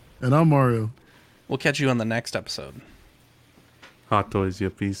 And I'm Mario. We'll catch you on the next episode. Hot Toys, you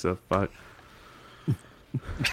piece of fuck.